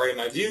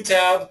 my View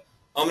tab.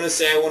 I'm going to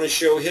say I want to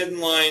show hidden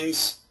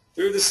lines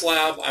through the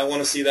slab. I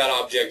want to see that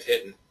object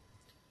hidden.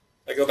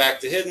 If I go back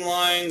to hidden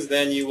lines,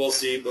 then you will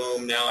see,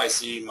 boom, now I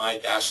see my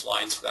dashed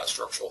lines for that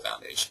structural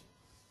foundation.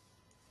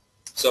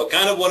 So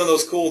kind of one of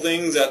those cool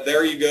things that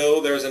there you go,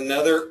 there's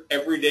another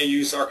everyday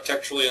use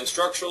architecturally and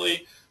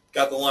structurally.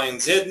 Got the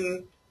lines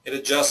hidden, it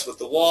adjusts with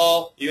the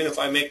wall. Even if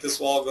I make this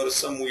wall go to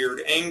some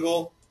weird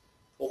angle,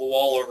 pull the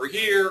wall over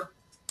here,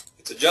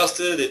 it's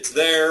adjusted, it's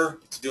there,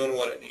 it's doing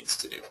what it needs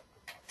to do.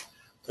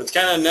 So it's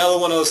kind of another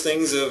one of those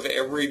things of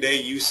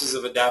everyday uses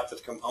of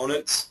adaptive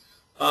components.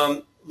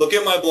 Look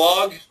at my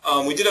blog.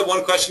 We did have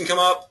one question come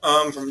up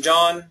from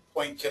John.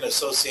 Point can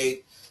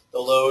associate the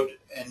load,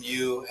 and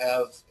you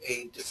have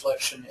a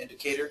deflection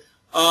indicator.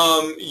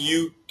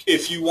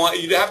 If you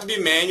want, you'd have to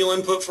be manual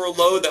input for a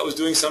load that was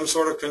doing some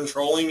sort of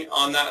controlling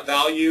on that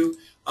value.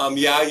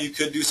 Yeah, you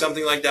could do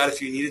something like that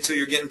if you needed to.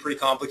 You're getting pretty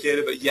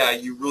complicated, but yeah,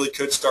 you really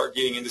could start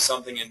getting into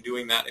something and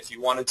doing that if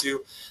you wanted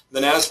to.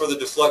 Then as for the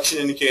deflection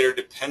indicator,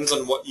 depends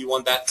on what you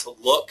want that to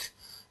look.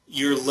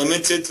 You're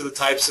limited to the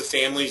types of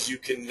families you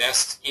can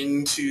nest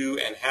into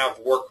and have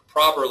work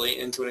properly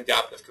into an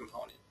adaptive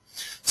component.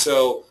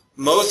 So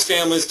most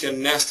families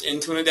can nest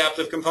into an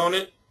adaptive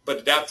component, but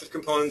adaptive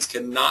components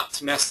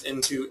cannot nest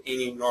into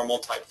any normal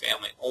type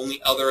family. Only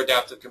other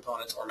adaptive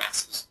components or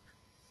masses.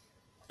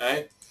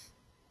 Okay?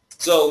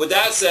 So with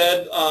that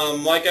said,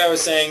 like I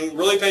was saying,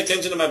 really pay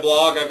attention to my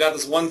blog. I've got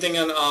this one thing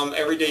on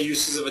everyday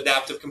uses of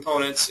adaptive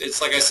components.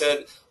 It's like I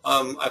said,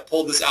 I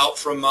pulled this out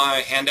from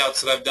my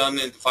handouts that I've done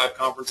in 5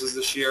 conferences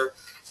this year.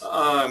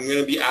 I'm going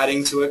to be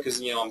adding to it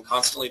because, you know, I'm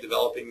constantly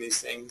developing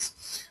these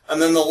things.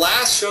 And then the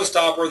last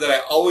showstopper that I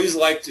always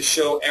like to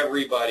show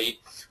everybody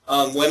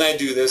when I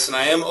do this, and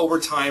I am over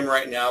time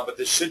right now, but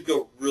this should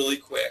go really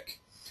quick.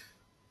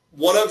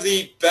 One of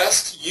the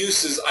best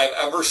uses I've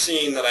ever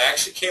seen that I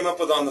actually came up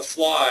with on the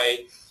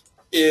fly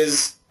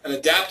is an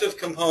adaptive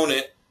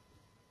component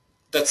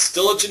that's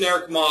still a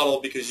generic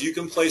model because you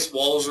can place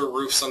walls or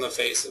roofs on the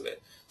face of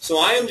it. So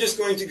I am just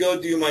going to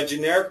go do my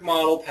generic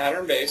model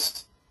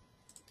pattern-based.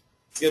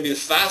 It's going to be the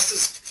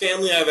fastest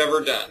family I've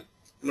ever done.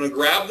 I'm going to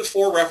grab the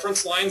 4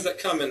 reference lines that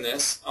come in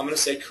this. I'm going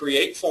to say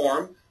create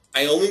form.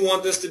 I only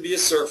want this to be a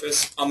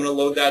surface. I'm going to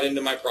load that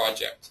into my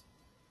project.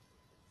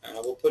 And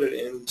I will put it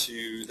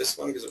into this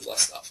one because there's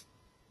less stuff.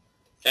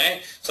 Okay?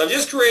 So I've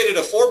just created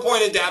a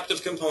 4-point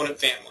adaptive component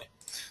family.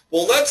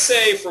 Well, let's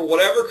say for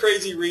whatever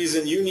crazy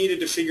reason you needed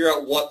to figure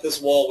out what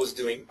this wall was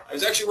doing. I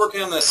was actually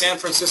working on the San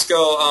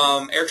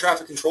Francisco air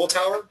traffic control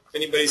tower. If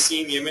anybody's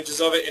seen the images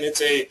of it, and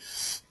it's a,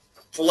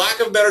 for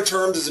lack of better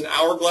terms, is an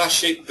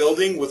hourglass-shaped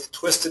building with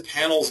twisted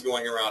panels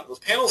going around. Those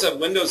panels have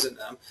windows in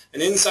them,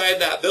 and inside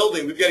that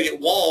building we've got to get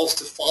walls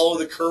to follow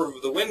the curve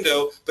of the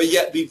window, but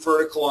yet be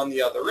vertical on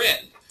the other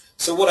end.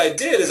 So what I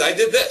did is I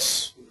did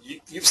this.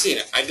 You've seen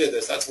it. I did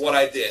this. That's what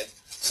I did.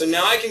 So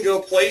now I can go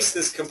place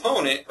this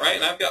component, right,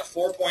 and I've got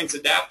 4 points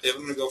adaptive.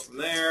 I'm going to go from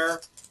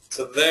there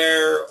to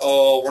there.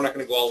 Oh, we're not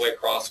going to go all the way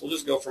across. We'll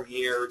just go from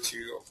here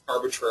to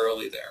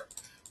arbitrarily there,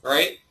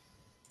 right?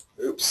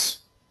 Oops.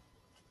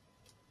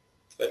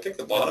 Did I pick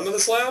the bottom of the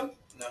slab?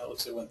 No, it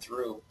looks like it went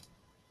through.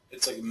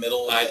 It's like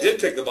middle. I did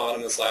pick the bottom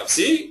of the slab.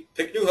 See?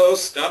 Pick new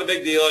host. Not a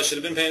big deal. I should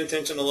have been paying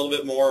attention a little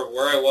bit more of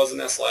where I was in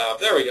that slab.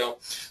 There we go.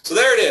 So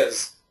there it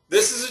is.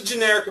 This is a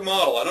generic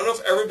model. I don't know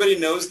if everybody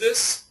knows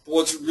this, but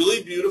what's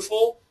really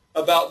beautiful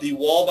about the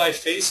wall by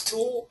face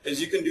tool is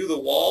you can do the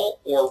wall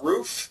or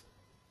roof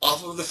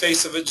off of the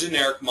face of a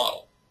generic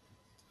model.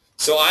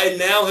 So I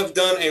now have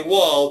done a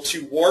wall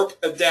to warp,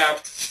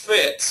 adapt,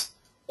 fit,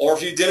 or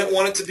if you didn't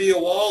want it to be a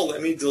wall,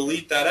 let me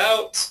delete that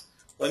out.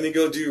 Let me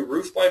go do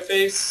roof by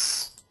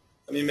face.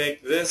 Let me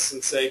make this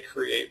and say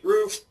create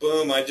roof.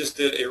 Boom, I just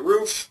did a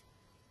roof.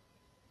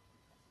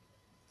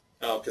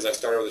 Because I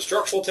started with a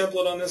structural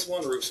template on this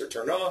one. Roofs are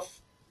turned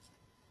off.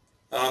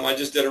 I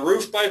just did a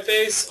roof by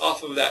face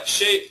off of that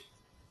shape.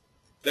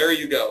 There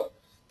you go.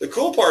 The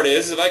cool part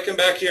is if I come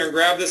back here and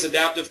grab this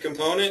adaptive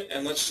component,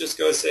 and let's just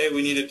go say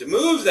we needed to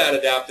move that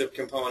adaptive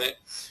component,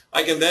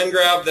 I can then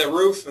grab the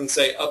roof and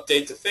say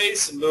update to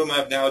face, and boom,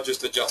 I've now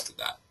just adjusted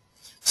that.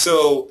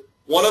 So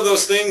one of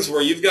those things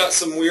where you've got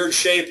some weird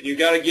shape and you've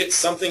got to get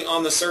something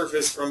on the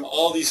surface from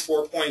all these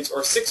 4 points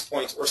or 6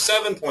 points or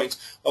 7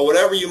 points or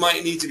whatever you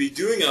might need to be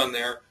doing on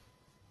there,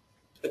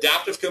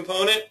 adaptive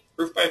component,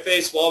 roof by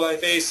face, wall by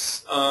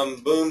face,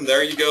 boom,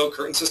 there you go,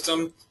 curtain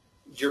system,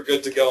 you're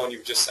good to go and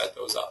you've just set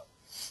those up.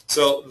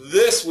 So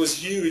this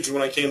was huge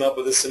when I came up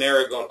with this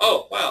scenario going,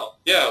 oh, wow,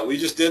 yeah, we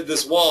just did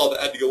this wall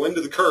that had to go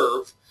into the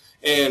curve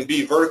and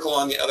be vertical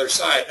on the other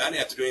side. I didn't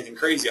have to do anything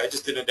crazy. I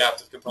just did an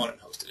adaptive component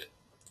and hosted it.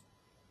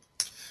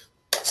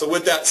 So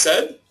with that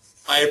said,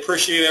 I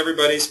appreciate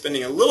everybody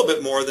spending a little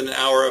bit more than an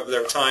hour of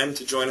their time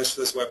to join us for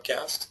this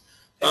webcast.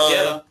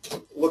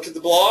 Look at the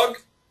blog.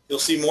 You'll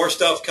see more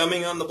stuff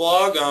coming on the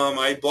blog.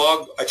 I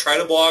try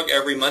to blog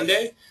every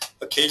Monday.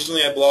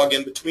 Occasionally I blog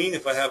in between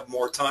if I have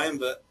more time,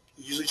 but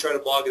I usually try to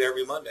blog it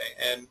every Monday.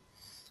 And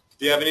if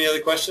you have any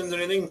other questions or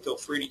anything, feel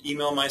free to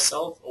email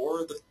myself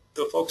or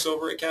the folks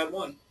over at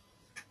CAD-1.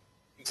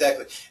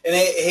 Exactly. And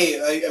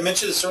hey, I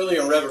mentioned this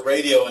earlier on Revit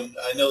Radio, and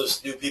I know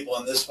there's new people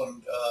on this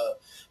one,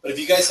 but if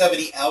you guys have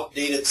any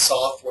outdated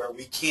software,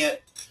 we can't,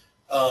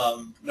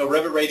 no,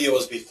 Revit Radio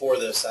was before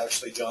this,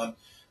 actually, John.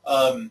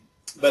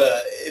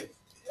 But if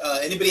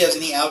anybody has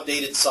any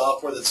outdated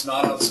software that's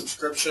not on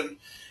subscription,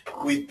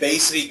 we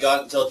basically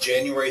got until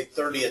January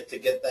 30th to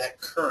get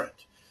that current.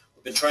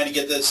 We've been trying to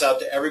get this out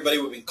to everybody.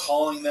 We've been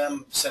calling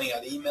them, sending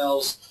out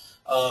emails.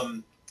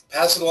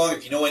 Pass it along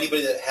if you know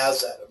anybody that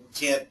has that.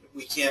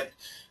 We can't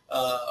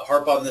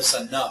harp on this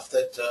enough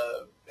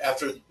that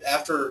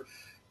after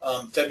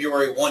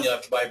February 1, you'll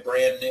have to buy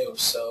brand new.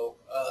 So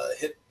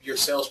hit your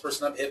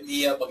salesperson up, hit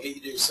me up. I'll get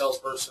you to your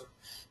salesperson.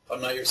 If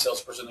I'm not your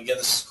salesperson, again,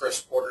 this is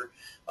Chris Porter.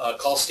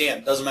 Call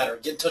Stan. Doesn't matter.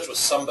 Get in touch with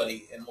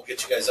somebody, and we'll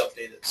get you guys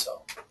updated.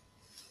 So.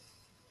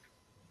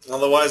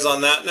 Otherwise,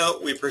 on that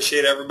note, we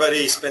appreciate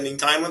everybody spending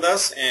time with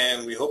us,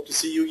 and we hope to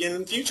see you again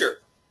in the future.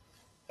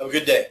 Have a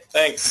good day.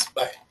 Thanks.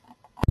 Bye.